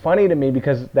it's funny to me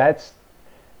because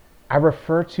I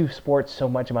refer to sports so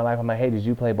much in my life. I'm like, hey, did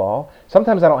you play ball?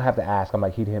 Sometimes I don't have to ask. I'm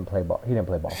like, he didn't play ball. He didn't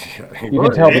play ball. You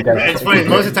can tell because it's funny.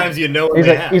 Most of the times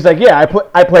he's like, yeah,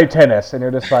 I played tennis, and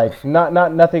they're just like,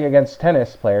 nothing against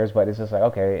tennis players, but it's just like,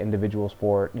 okay, individual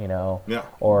sport, Yeah.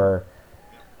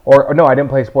 Or no, I didn't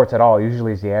play sports at all.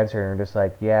 Usually is the answer, and they're just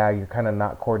like, yeah, you're kind of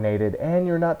not coordinated, and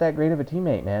you're not that great of a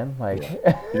teammate, man. Like,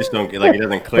 you just don't get, like, it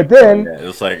doesn't click. But then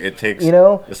it's like it takes,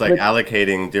 it's like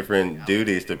allocating different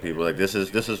duties to people. Like, this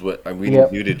is what we need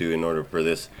you to do in order for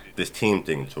this team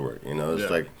thing to work.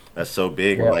 It's like that's so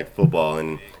big in like football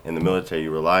and in the military.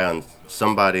 You rely on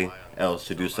somebody else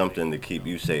to do something to keep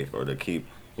you safe or to keep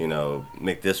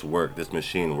make this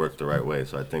machine work the right way.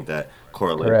 So I think that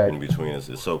correlation between us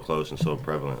is so close and so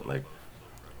prevalent. Like,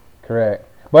 correct.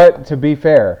 But to be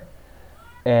fair,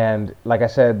 and like I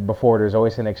said before, there's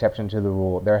always an exception to the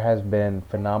rule. There has been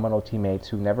phenomenal teammates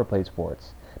who never played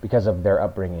sports because of their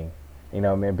upbringing,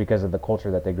 because of the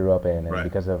culture that they grew up in, and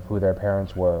because of who their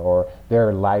parents were or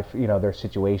their life, their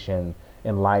situation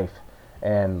in life.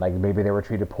 And like maybe they were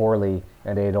treated poorly,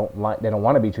 and they don't want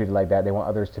to be treated like that. They want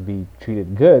others to be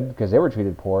treated good because they were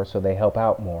treated poor, so they help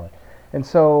out more. And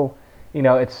so,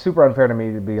 it's super unfair to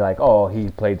me to be like, oh, he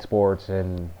played sports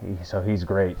and so he's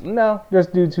great. No, there's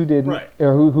dudes who didn't,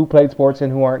 or who played sports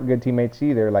and who aren't good teammates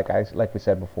either. Like we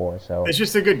said before. So it's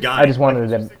just a good guy. I just wanted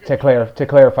them to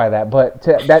clarify that. But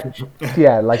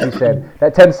like you said,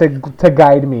 that tends to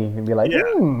guide me and be like,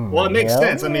 well, it makes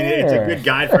sense. I mean, it's a good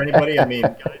guide for anybody. I mean,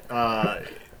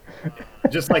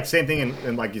 just like same thing,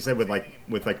 and like you said with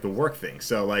the work thing.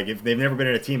 So like if they've never been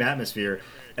in a team atmosphere,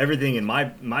 everything in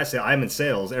my I'm in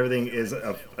sales. Everything is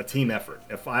a team effort.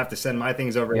 If I have to send my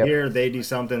things over here, they do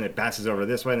something. It passes over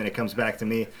this way, and then it comes back to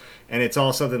me. And it's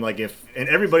all something like and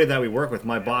everybody that we work with,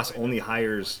 my boss only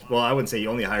hires. Well, I wouldn't say he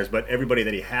only hires, but everybody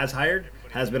that he has hired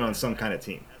has been on some kind of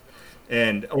team,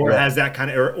 or has that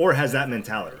kind of or has that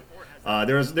mentality.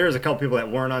 There's a couple people that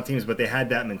weren't on teams, but they had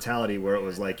that mentality where it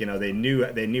was like, they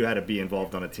knew how to be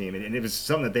involved on a team, and it was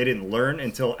something that they didn't learn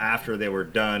until after they were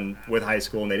done with high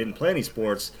school, and they didn't play any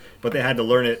sports, but they had to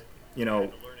learn it,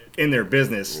 in their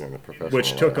business,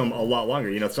 which took them a lot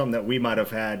longer. Something that we might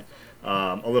have had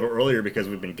a little earlier because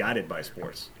we've been guided by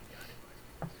sports.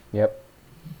 Yep,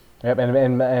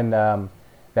 and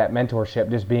that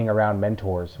mentorship, just being around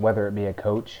mentors, whether it be a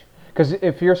coach, because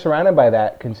if you're surrounded by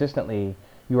that consistently,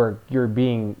 you're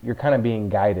kind of being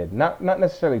guided, not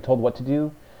necessarily told what to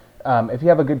do. If you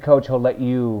have a good coach, he'll let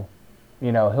you,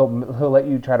 he'll let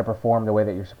you try to perform the way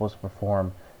that you're supposed to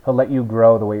perform. He'll let you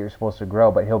grow the way you're supposed to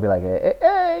grow, but he'll be like,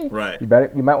 hey, right,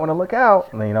 you might want to look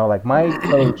out. And, like my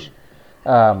coach,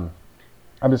 I'm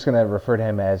just gonna refer to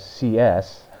him as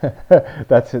CS.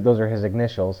 Those are his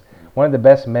initials. One of the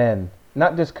best men,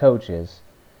 not just coaches,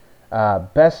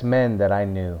 best man that I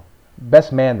know.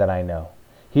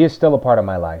 he is still a part of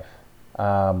my life.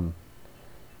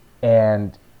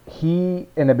 And he,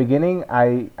 in the beginning,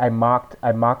 I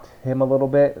mocked him a little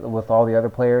bit with all the other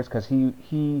players because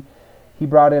he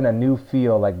brought in a new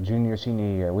feel like junior senior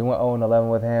year. We went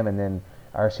 0-11 with him, and then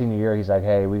our senior year he's like,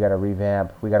 hey, we got to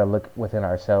revamp. We got to look within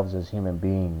ourselves as human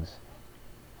beings.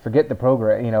 Forget the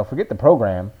program. Forget the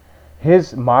program.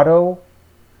 His motto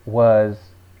was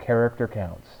character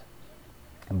counts.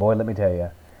 And boy, let me tell you,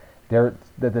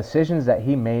 the decisions that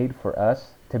he made for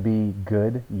us to be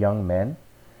good young men,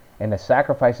 and the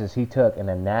sacrifices he took, and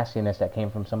the nastiness that came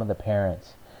from some of the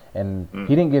parents, and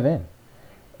he didn't give in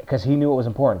because he knew it was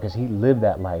important because he lived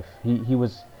that life. He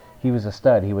was a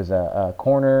stud. He was a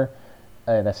corner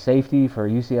and a safety for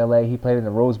UCLA. He played in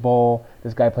the Rose Bowl.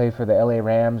 This guy played for the LA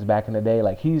Rams back in the day.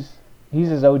 Like he's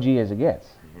as OG as it gets.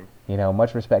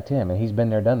 Much respect to him, and he's been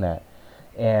there, done that,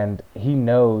 and he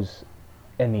knows.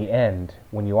 In the end,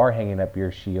 when you are hanging up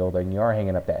your shield and you are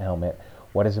hanging up that helmet,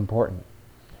 what is important?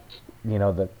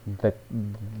 The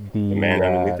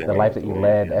life that you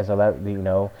led as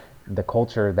the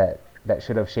culture that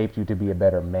should have shaped you to be a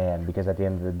better man. Because at the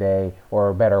end of the day, or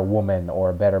a better woman,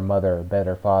 or a better mother,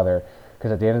 better father.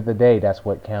 Because at the end of the day, that's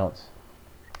what counts.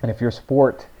 And if your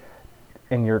sport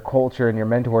and your culture and your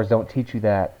mentors don't teach you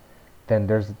that, then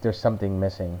there's something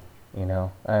missing.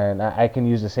 And I can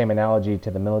use the same analogy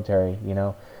to the military.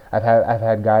 I've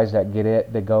had guys that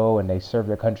they go and they serve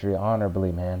their country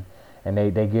honorably, man, and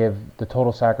they give the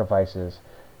total sacrifices,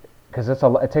 because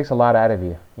it takes a lot out of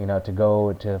you, to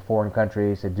go to foreign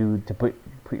countries to put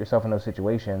yourself in those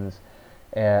situations,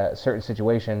 certain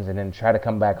situations, and then try to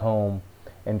come back home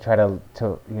and try to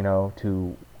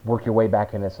work your way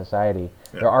back into society.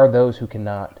 Yeah. There are those who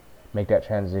cannot make that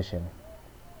transition,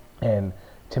 and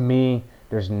to me,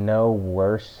 there's no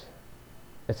worse.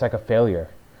 It's like a failure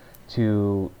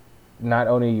to not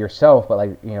only yourself,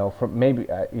 but from maybe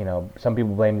some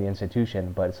people blame the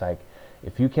institution, but it's like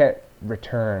if you can't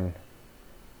return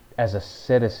as a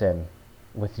citizen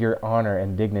with your honor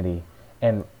and dignity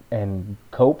and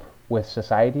cope with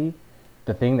society,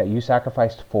 the thing that you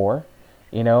sacrificed for,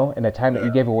 and the time that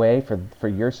you gave away for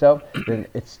yourself, then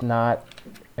it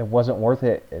wasn't worth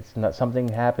it. It's not, something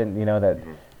happened, that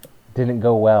didn't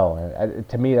go well, and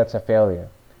to me that's a failure.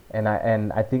 And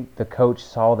I think the coach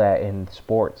saw that in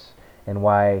sports, and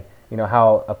why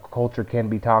how a culture can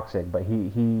be toxic. But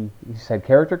he said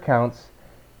character counts.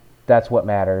 That's what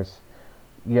matters.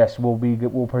 Yes,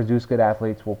 we'll produce good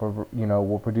athletes.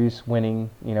 We'll produce winning.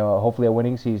 Hopefully a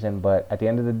winning season. But at the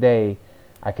end of the day,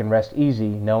 I can rest easy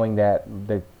knowing that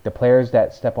the players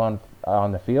that step on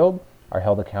the field are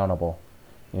held accountable.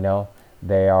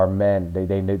 They are men.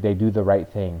 They do the right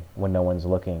thing when no one's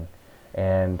looking,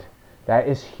 and that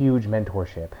is huge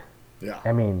mentorship. Yeah.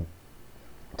 I mean,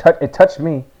 it touched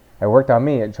me. It worked on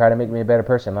me. It tried to make me a better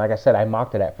person. Like I said, I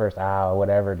mocked it at first.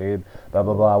 Whatever, dude. Blah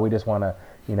blah blah. We just want to,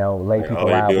 lay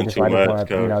people out. We just want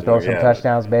to, throw some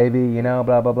touchdowns, baby. Blah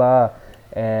blah blah.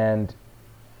 And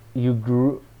we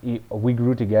grew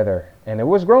together, and it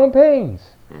was growing pains.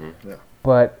 Mm-hmm. Yeah.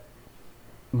 But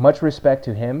much respect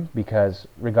to him, because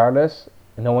regardless,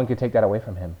 no one could take that away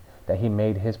from him, that he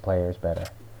made his players better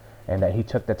and that he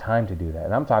took the time to do that.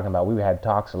 And I'm talking about, we had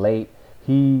talks late.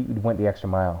 He went the extra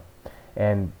mile.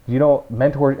 And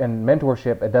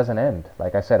mentorship, it doesn't end.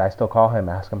 Like I said, I still call him,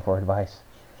 ask him for advice.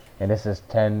 And this is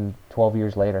 10, 12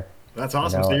 years later. That's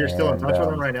awesome. So you're still in touch with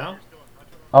him right now?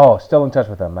 Oh, still in touch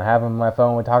with him. I have him on my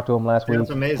phone. We talked to him last week. That's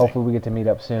amazing. Hopefully we get to meet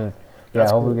up soon.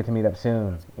 That's hopefully cool. we get to meet up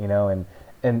soon.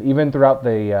 And even throughout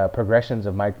the progressions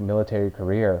of my military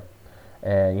career,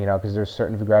 and because there's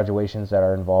certain graduations that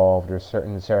are involved, there's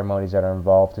certain ceremonies that are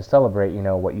involved to celebrate,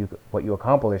 what you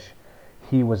accomplish.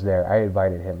 He was there. I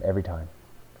invited him every time,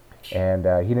 and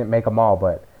he didn't make them all,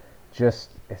 but it's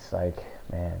like,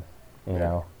 man,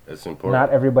 it's important. Not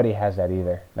everybody has that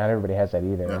either.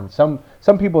 Yeah. And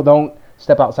some people don't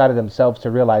step outside of themselves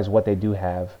to realize what they do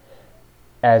have,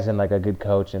 as in like a good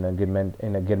coach and a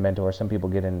good mentor. Some people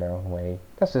get in their own way.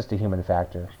 That's just a human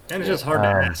factor. And it's just hard to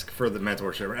ask for the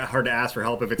mentorship. Hard to ask for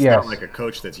help if it's Yes. not like a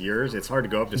coach that's yours. It's hard to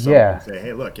go up to someone and say,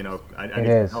 "Hey, look, I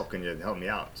need some help. Can you help me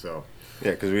out?" So.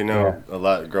 Yeah, because we know a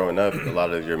lot growing up. A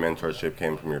lot of your mentorship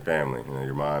came from your family.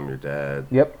 Your mom, your dad.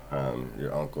 Yep.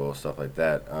 Your uncle, stuff like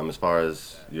that. As far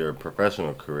as your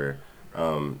professional career,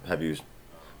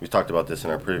 we talked about this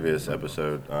in our previous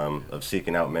episode of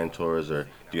seeking out mentors, or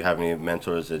do you have any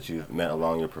mentors that you've met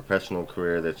along your professional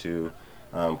career that you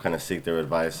kind of seek their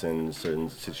advice in certain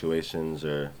situations,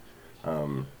 or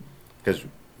because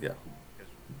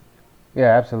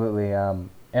Yeah, absolutely.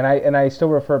 And I still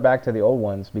refer back to the old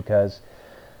ones, because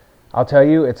I'll tell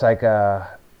you, it's like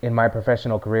in my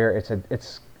professional career,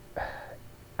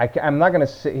 I'm not going to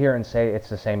sit here and say it's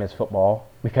the same as football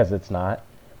because it's not.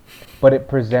 But it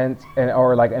presents,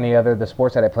 or like any other the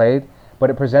sports that I played, but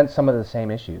it presents some of the same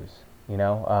issues. You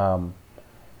know,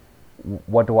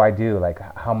 what do I do? Like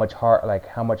how much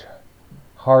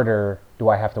harder do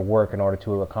I have to work in order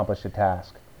to accomplish the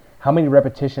task? How many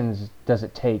repetitions does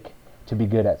it take to be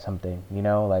good at something? You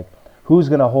know, like who's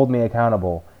going to hold me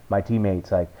accountable? My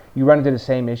teammates. Like you run into the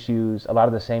same issues, a lot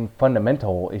of the same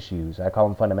fundamental issues. I call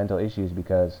them fundamental issues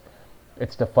because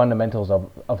it's the fundamentals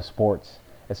of sports.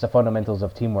 It's the fundamentals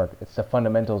of teamwork. It's the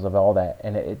fundamentals of all that.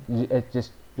 And it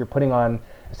just, you're putting on,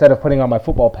 instead of putting on my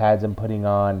football pads, I'm putting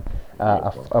on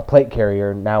a plate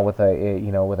carrier now with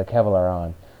with a Kevlar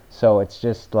on. So it's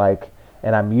just like,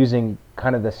 and I'm using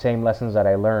kind of the same lessons that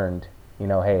I learned,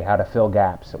 hey, how to fill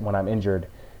gaps when I'm injured,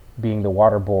 being the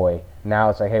water boy. Now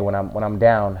it's like, hey, when I'm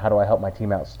down, how do I help my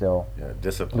team out still? Yeah,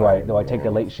 discipline. Do I take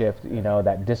the late shift?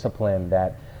 That discipline,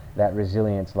 that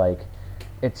resilience, like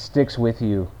it sticks with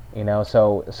you.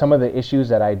 So some of the issues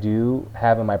that I do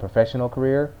have in my professional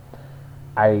career,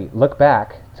 I look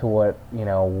back to what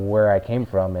where I came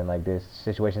from and like the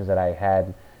situations that I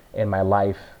had in my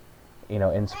life,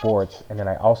 in sports, and then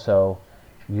I also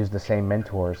use the same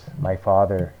mentors, my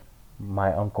father,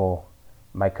 my uncle,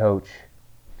 my coach,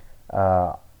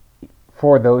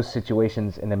 for those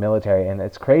situations in the military. And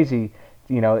it's crazy,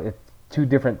 it's two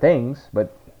different things,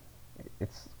 but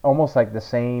it's almost like the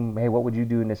same. Hey, what would you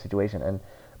do in this situation? And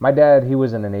my dad, he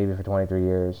was in the Navy for 24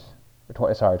 years,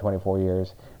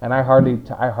 and I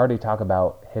hardly talk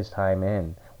about his time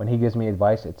in. When he gives me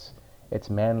advice, it's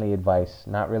manly advice,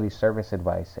 not really service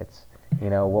advice. It's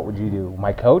what would you do?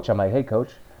 My coach, I'm like, hey coach,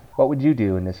 what would you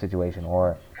do in this situation?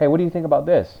 Or hey, what do you think about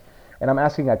this? And I'm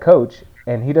asking a coach,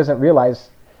 and he doesn't realize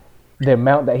the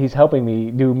amount that he's helping me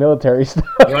do military stuff.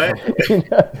 Right. You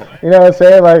know what I'm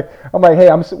saying? Like, I'm like, hey,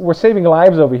 we're saving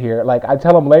lives over here. Like, I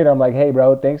tell him later, I'm like, hey,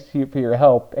 bro, thanks to you for your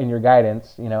help and your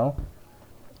guidance,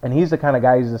 And he's the kind of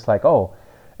guy who's just like, oh,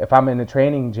 if I'm in a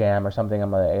training jam or something, I'm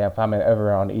like, if I'm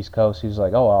ever on the East Coast, he's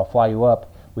like, oh, I'll fly you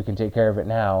up. We can take care of it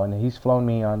now. And he's flown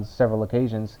me on several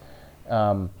occasions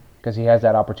because he has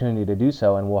that opportunity to do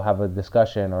so, and we'll have a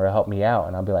discussion or help me out.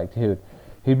 And I'll be like, dude,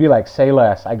 he'd be like, say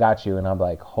less, I got you. And I'm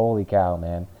like, holy cow,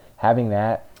 man. Having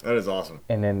that. That is awesome.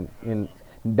 And then in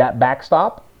that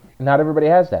backstop, not everybody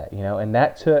has that, And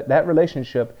that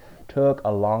relationship took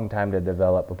a long time to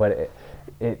develop, but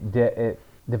it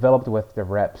developed with the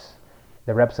reps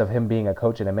of him being a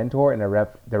coach and a mentor, and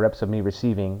the reps of me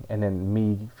receiving and then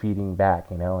me feeding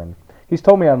back, And he's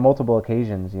told me on multiple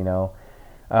occasions,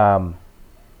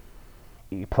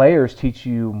 players teach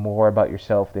you more about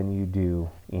yourself than you do,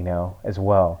 as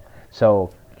well.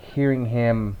 So hearing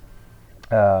him,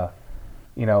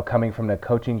 coming from the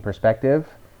coaching perspective,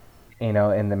 in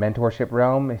the mentorship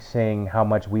realm, saying how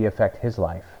much we affect his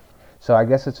life. So I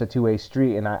guess it's a two-way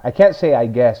street. And I can't say I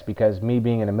guess, because me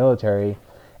being in the military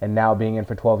and now being in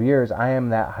for 12 years, I am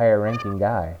that higher ranking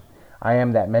guy. I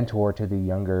am that mentor to the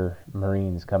younger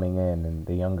Marines coming in and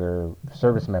the younger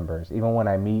service members. Even when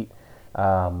I meet,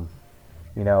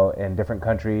 in different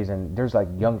countries, and there's like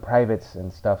young privates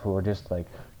and stuff who are just like,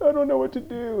 I don't know what to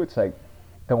do. It's like,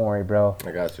 don't worry, bro.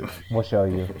 I got you. We'll show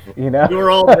you. You were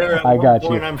all there at I one got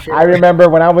point, you. I'm sure. I remember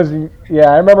when I was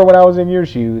in your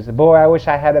shoes. Boy, I wish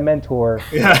I had a mentor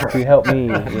to help me,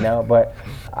 but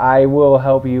I will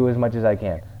help you as much as I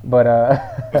can. But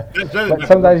but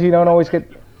sometimes you don't always get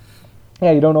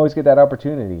that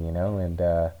opportunity, and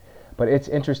but it's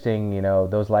interesting,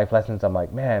 those life lessons. I'm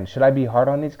like, man, should I be hard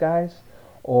on these guys,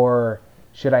 or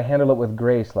should I handle it with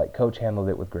grace like Coach handled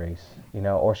it with grace,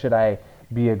 or should I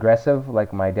be aggressive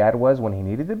like my dad was when he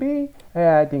needed to be?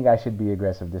 Yeah, I think I should be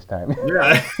aggressive this time.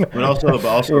 Yeah. But also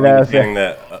understanding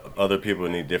that other people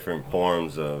need different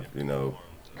forms of,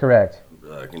 Correct.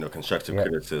 Constructive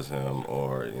criticism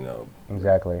or,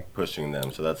 Exactly. pushing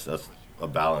them. So that's a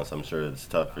balance. I'm sure it's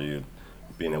tough for you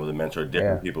being able to mentor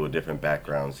different people with different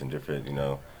backgrounds and different,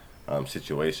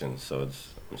 situations. So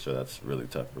I'm sure that's really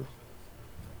tough for.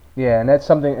 Yeah, and that's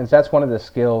one of the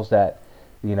skills that,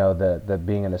 the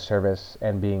being in the service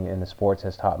and being in the sports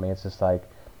has taught me. It's just like,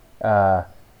 and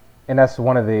that's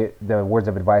one of the words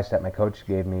of advice that my coach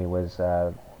gave me was,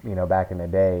 back in the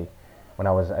day when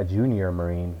I was a junior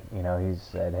Marine, he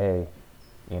said, hey,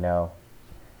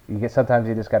 sometimes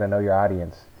you just got to know your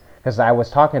audience. Because I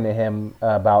was talking to him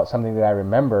about something that I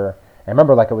remember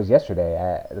like it was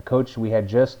yesterday. The coach, we had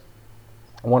just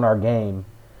won our game,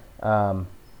 or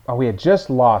we had just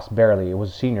lost barely. It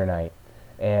was senior night.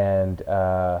 And,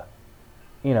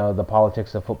 the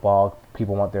politics of football,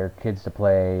 people want their kids to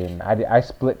play. And I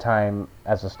split time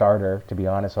as a starter, to be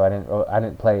honest, so I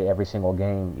didn't play every single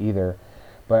game either.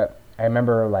 But I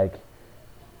remember like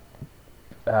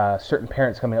certain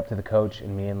parents coming up to the coach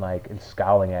and being like and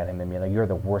scowling at him and being like, "You're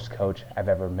the worst coach I've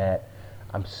ever met.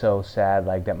 I'm so sad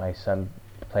like that my son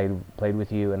played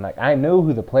with you." And like I know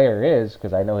who the player is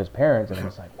because I know his parents, and I'm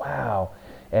just like, wow.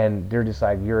 And they're just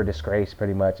like, "You're a disgrace,"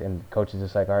 pretty much. And coach is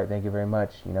just like, "All right, thank you very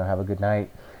much. You know, have a good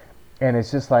night." And it's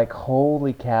just like,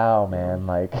 holy cow, man!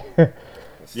 Like.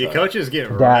 Your coaches get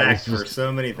racked for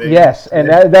so many things. Yes, and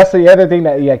that's the other thing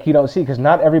that like you don't see because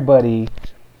not everybody,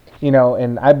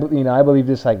 and I believe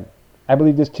this I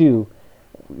believe this too,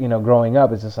 growing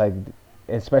up it's just like,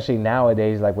 especially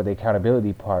nowadays like with the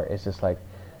accountability part, it's just like,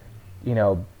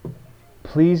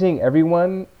 pleasing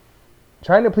everyone,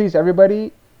 trying to please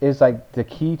everybody is like the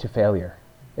key to failure.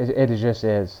 It just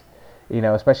is,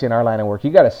 especially in our line of work, you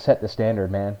got to set the standard,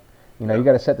 man. You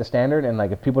got to set the standard, and like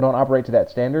if people don't operate to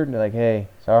that standard, they're like, "Hey,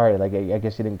 sorry, like I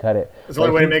guess you didn't cut it." It's the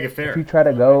only way to make it fair. If you try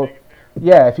to go,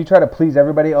 if you try to please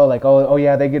everybody, oh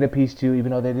yeah, they get a piece too,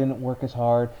 even though they didn't work as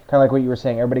hard. Kind of like what you were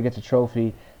saying, everybody gets a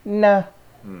trophy. Nah.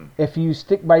 If you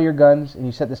stick by your guns and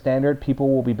you set the standard, people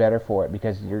will be better for it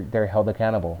because they're held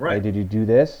accountable. Right? Like, did you do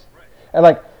this?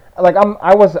 And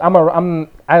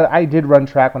I did run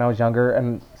track when I was younger,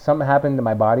 and something happened to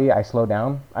my body. I slowed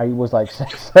down. I was like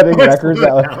setting records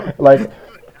that like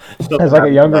as like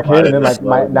a younger kid, and then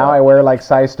like now I wear like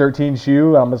size 13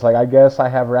 shoe. I'm just like, I guess I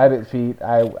have rabbit feet.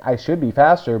 I should be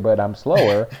faster, but I'm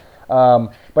slower.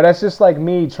 But that's just like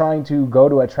me trying to go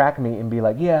to a track meet and be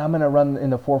like, yeah, I'm gonna run in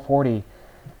the 440,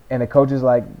 and the coach is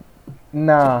like,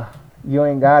 nah, you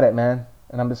ain't got it, man.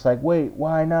 And I'm just like, wait,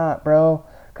 why not, bro?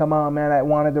 Come on, man, I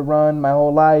wanted to run my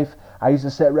whole life. I used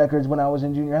to set records when I was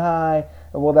in junior high.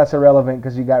 Well, that's irrelevant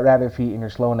because you got rabbit feet and you're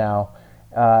slow now.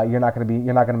 You're not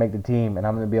gonna make the team. And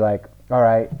I'm gonna be like, all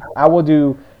right, I will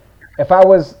do. If I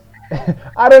was,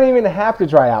 I don't even have to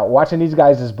try out. Watching these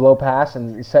guys just blow past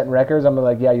and setting records, I'm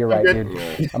like, yeah, you're right, dude.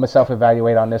 I'm gonna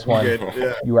self-evaluate on this one.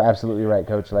 Yeah. You were absolutely right,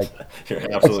 coach. Like, You're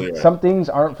absolutely right. some things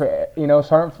aren't for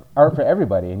aren't for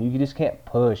everybody, and you just can't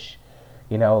push.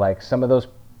 Like some of those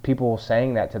people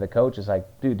saying that to the coach is like,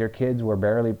 dude, their kids were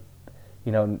barely,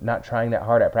 not trying that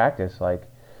hard at practice. Like,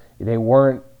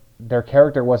 their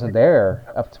character wasn't there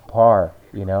up to par.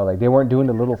 Like they weren't doing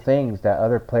the little things that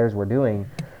other players were doing.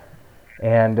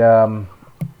 And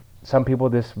some people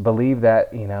just believe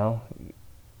that,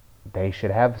 they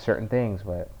should have certain things.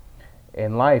 But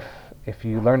in life, if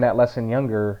you learn that lesson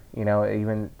younger,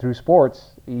 even through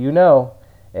sports, hey,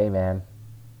 man,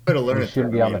 you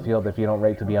shouldn't be on the field if you don't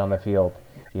rate to be on the field.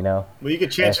 Well, you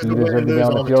get chances to win and lose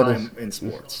all the time in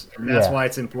sports. And that's why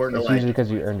it's important to usually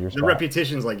because you earned your spot. The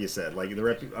repetitions, like you said, like the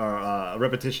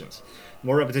repetitions. The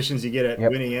more repetitions you get at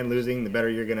winning and losing, the better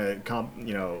you're gonna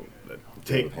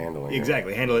handle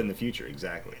it in the future.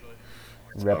 Exactly.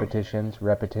 Repetitions,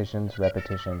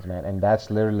 man, and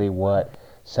that's literally what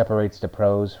separates the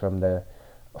pros from the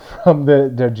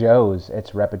Joes.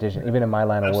 It's repetition. Even in my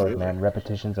line of work, man,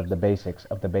 repetitions of the basics,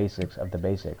 of the basics, of the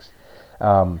basics.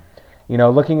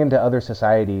 Looking into other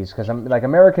societies, because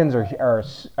Americans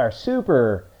are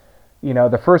super,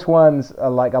 the first ones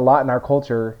like a lot in our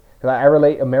culture. Because I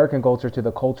relate American culture to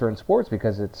the culture in sports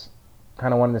because it's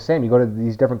kind of one and the same. You go to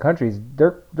these different countries,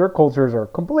 their cultures are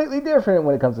completely different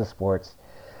when it comes to sports,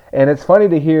 and it's funny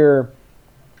to hear.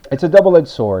 It's a double-edged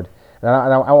sword, and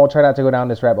I won't try not to go down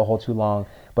this rabbit hole too long.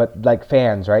 But like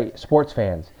fans, right? Sports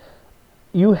fans.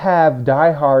 You have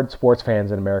diehard sports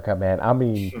fans in America, man. I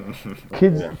mean,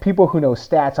 kids, people who know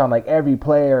stats on like every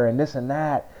player and this and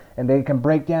that, and they can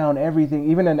break down everything.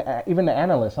 Even the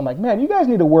analysts. I'm like, man, you guys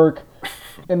need to work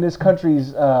in this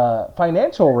country's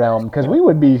financial realm because we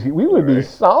would be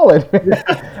solid.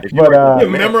 But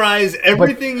memorize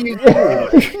everything you do.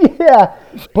 Yeah,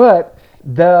 but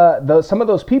the some of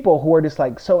those people who are just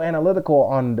like so analytical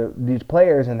on these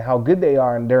players and how good they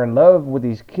are and they're in love with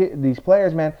these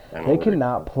players, man, they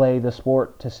cannot play the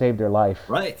sport to save their life.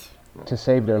 Right. To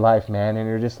save their life, man. And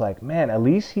you're just like, man, at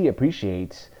least he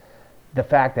appreciates the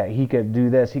fact that he could do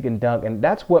this, he can dunk, and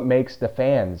that's what makes the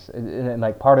fans and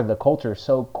like part of the culture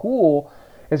so cool,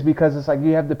 is because it's like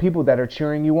you have the people that are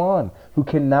cheering you on who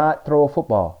cannot throw a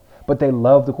football, but they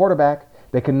love the quarterback.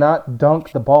 They cannot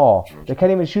dunk the ball. They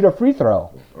can't even shoot a free throw.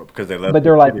 Because they love. But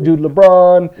they're like, dude,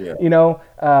 LeBron,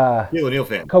 Neil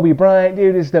fan. Kobe Bryant,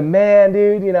 dude, is the man,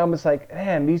 dude. I'm just like,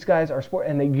 man, these guys are sport,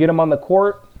 and they get them on the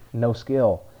court, no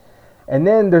skill. And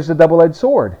then there's the double-edged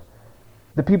sword.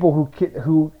 The people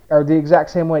who are the exact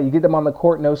same way. You get them on the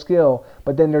court, no skill,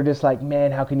 but then they're just like,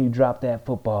 man, how can you drop that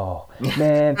football?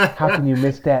 Man, how can you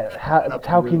miss that?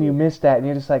 How can you miss that? And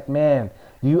you're just like, man,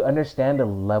 do you understand the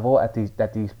level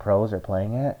that these pros are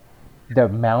playing at? The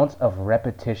amount of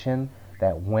repetition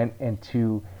that went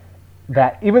into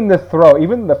that even the throw,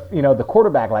 even the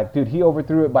quarterback, like, dude, he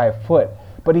overthrew it by a foot,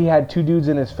 but he had two dudes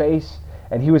in his face,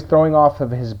 and he was throwing off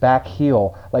of his back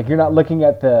heel. Like, you're not looking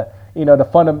at the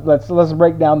let's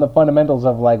break down the fundamentals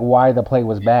of like why the play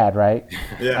was bad, right?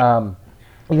 Yeah.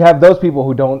 You have those people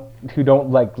who don't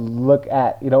like look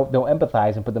at don't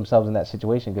empathize and put themselves in that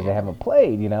situation because they haven't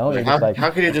played. They're just like,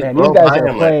 how could you just man, blow these guys by are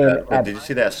him like playing that? Like, at. did you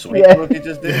see that sweep Yeah. move he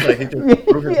just did? Like, he just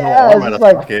threw his whole Yeah, arm it's out just of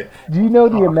like, socket. do you know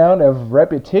the amount of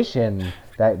repetition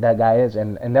that guy is?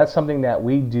 And that's something that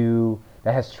we do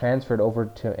that has transferred over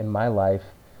to in my life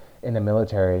in the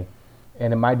military.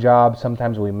 And in my job,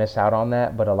 sometimes we miss out on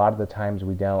that, but a lot of the times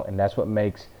we don't. And that's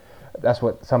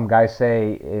what some guys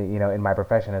say, in my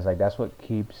profession is like, that's what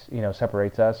keeps,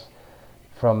 separates us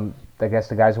from, I guess,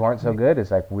 the guys who aren't so good is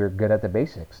like, we're good at the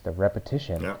basics, the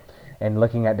repetition. Yeah. And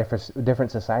looking at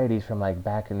different societies from like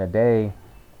back in the day,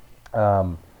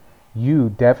 you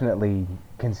definitely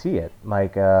can see it.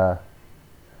 Like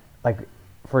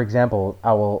for example,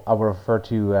 I'll refer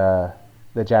to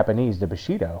the Japanese, the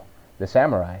Bushido, the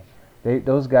samurai.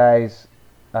 Those guys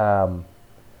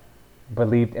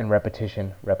believed in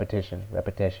repetition, repetition,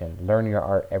 repetition. Learn your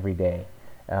art every day.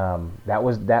 That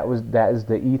is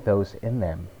the ethos in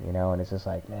them, And it's just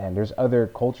like, man, there's other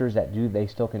cultures that they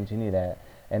still continue that,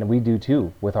 and we do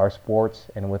too with our sports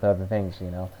and with other things,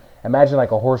 Imagine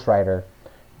like a horse rider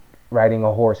riding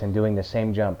a horse and doing the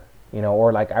same jump,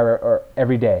 or like or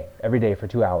every day for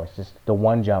 2 hours, just the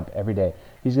one jump every day.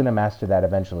 He's gonna master that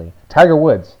eventually. Tiger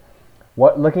Woods,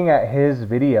 looking at his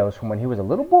videos from when he was a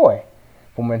little boy,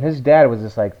 from when his dad was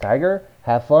just like, Tiger,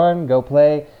 have fun, go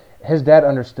play. His dad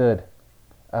understood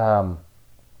how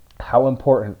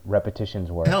important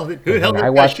repetitions were. When I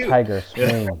watched Tiger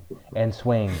swing and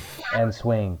swing and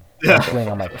swing and swing,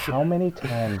 I'm like, how many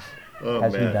times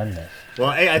has he done this?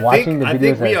 Well, hey, Watching the I videos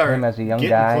think we of are him as a young getting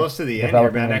guy, close to the end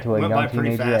developing here, man. into a Went by young pretty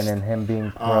teenager, fast. and then him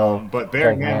being pro. But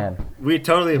Barry, like, man, we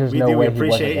there's no way he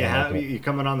appreciate wasn't gonna make it. you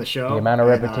coming on the show. The amount of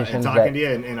and repetitions talking that- to you,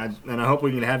 and I hope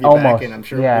we can have you almost, back. And I'm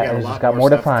sure yeah, we got a it's lot just got more more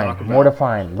to stuff to talk find, about. more to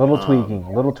find,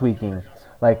 little tweaking,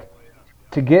 like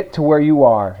to get to where you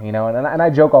are, And I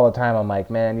joke all the time. I'm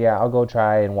like, man, yeah, I'll go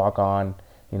try and walk on,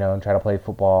 and try to play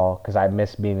football because I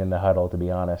miss being in the huddle, to be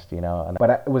honest, But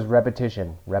it was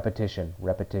repetition.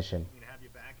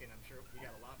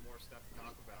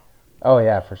 Oh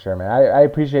yeah, for sure, man. I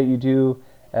appreciate you too,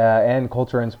 and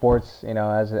culture and sports,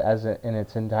 as in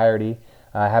its entirety,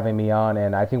 having me on.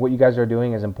 And I think what you guys are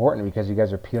doing is important because you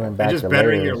guys are peeling back just the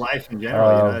bettering layers your life in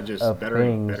general, just of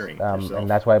bettering things, yourself. and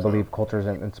that's why I believe cultures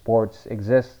and sports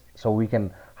exist so we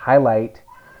can highlight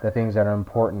the things that are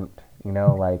important.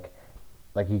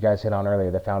 Like you guys hit on earlier,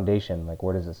 the foundation. Like,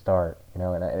 where does it start?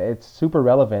 And it's super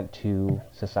relevant to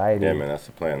society. Yeah, man, that's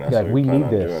the plan. That's Like, what we plan need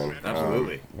on this. doing.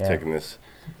 Absolutely. Taking this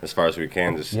as far as we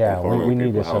can, just Yeah, informing we need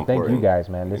people this. how So thank you important, guys,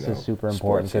 man. This is super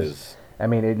important sports because is I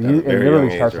mean, it at a very literally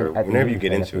young starts age, or at the whenever you youth,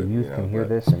 get and into if the it, youth can hear but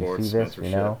this and sports, see this,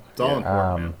 mentorship. It's all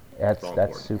important, man. that's all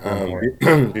that's important. super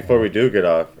important. Before we do get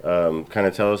off, kind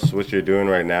of tell us what you're doing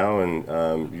right now, and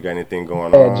you got anything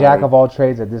going on? Jack of all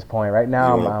trades at this point. Right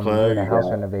now, You wanna I'm plug? doing a house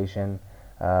renovation.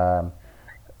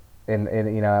 In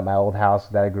at my old house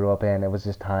that I grew up in. It was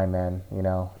just time, man.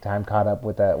 Time caught up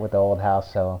with the old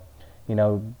house. So,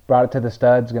 brought it to the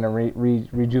studs. Gonna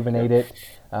rejuvenate it,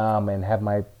 and have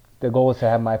the goal is to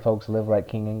have my folks live like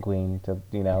king and queen till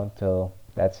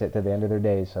that's it, to the end of their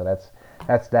days. So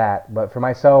that's that. But for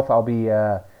myself, I'll be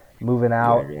moving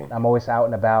out. There you go. I'm always out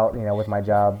and about, with my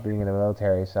job being in the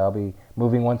military. So I'll be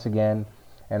moving once again,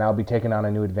 and I'll be taking on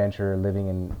a new adventure, living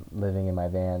in my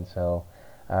van. So.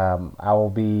 I will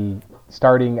be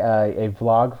starting a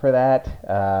vlog for that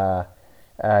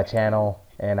channel,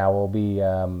 and I will be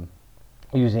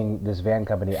using this van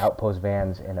company, Outpost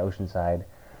Vans in Oceanside.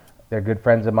 They're good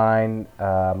friends of mine.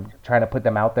 Trying to put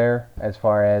them out there as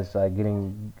far as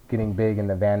getting big in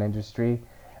the van industry.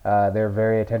 They're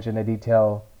very attention to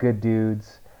detail, good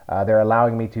dudes. They're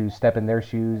allowing me to step in their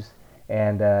shoes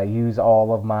and use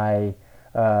all of my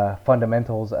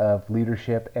fundamentals of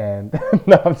leadership and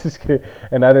no, I'm just kidding,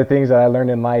 and other things that I learned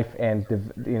in life, and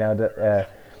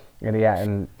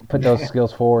and put those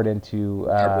skills forward into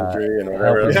Carpentry and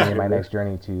whatever helping else. me in my next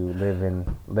journey to live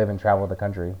and travel the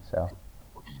country. So.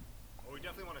 Well, we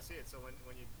definitely want to see it. So when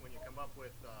you come up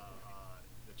with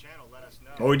the channel, let us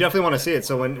know. Well, we definitely want to see it.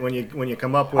 So when you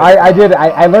come up with, I did.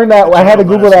 I learned that. I had to let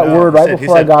Google us that know. word He right said-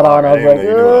 before I he said got vlog. on. I I was didn't like, know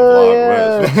you knew what a vlog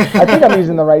was. I think I'm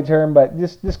using the right term, but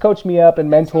just coach me up and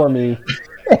mentor me.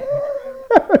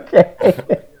 Okay.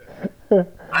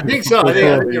 I think so. I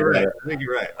think you're right. I think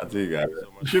you're right. I do, guys.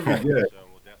 Should be good. So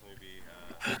we'll definitely be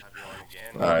having you on again.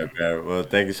 All right, Bear. Well,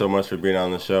 thank you so much for being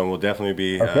on the show. We'll definitely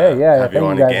be Okay, yeah, have you thank you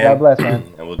on guys. again, God bless,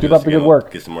 man. and we'll do Keep this up the again. good We'll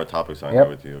work. get some more topics on here Yep.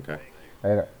 with you. Okay.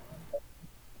 Later.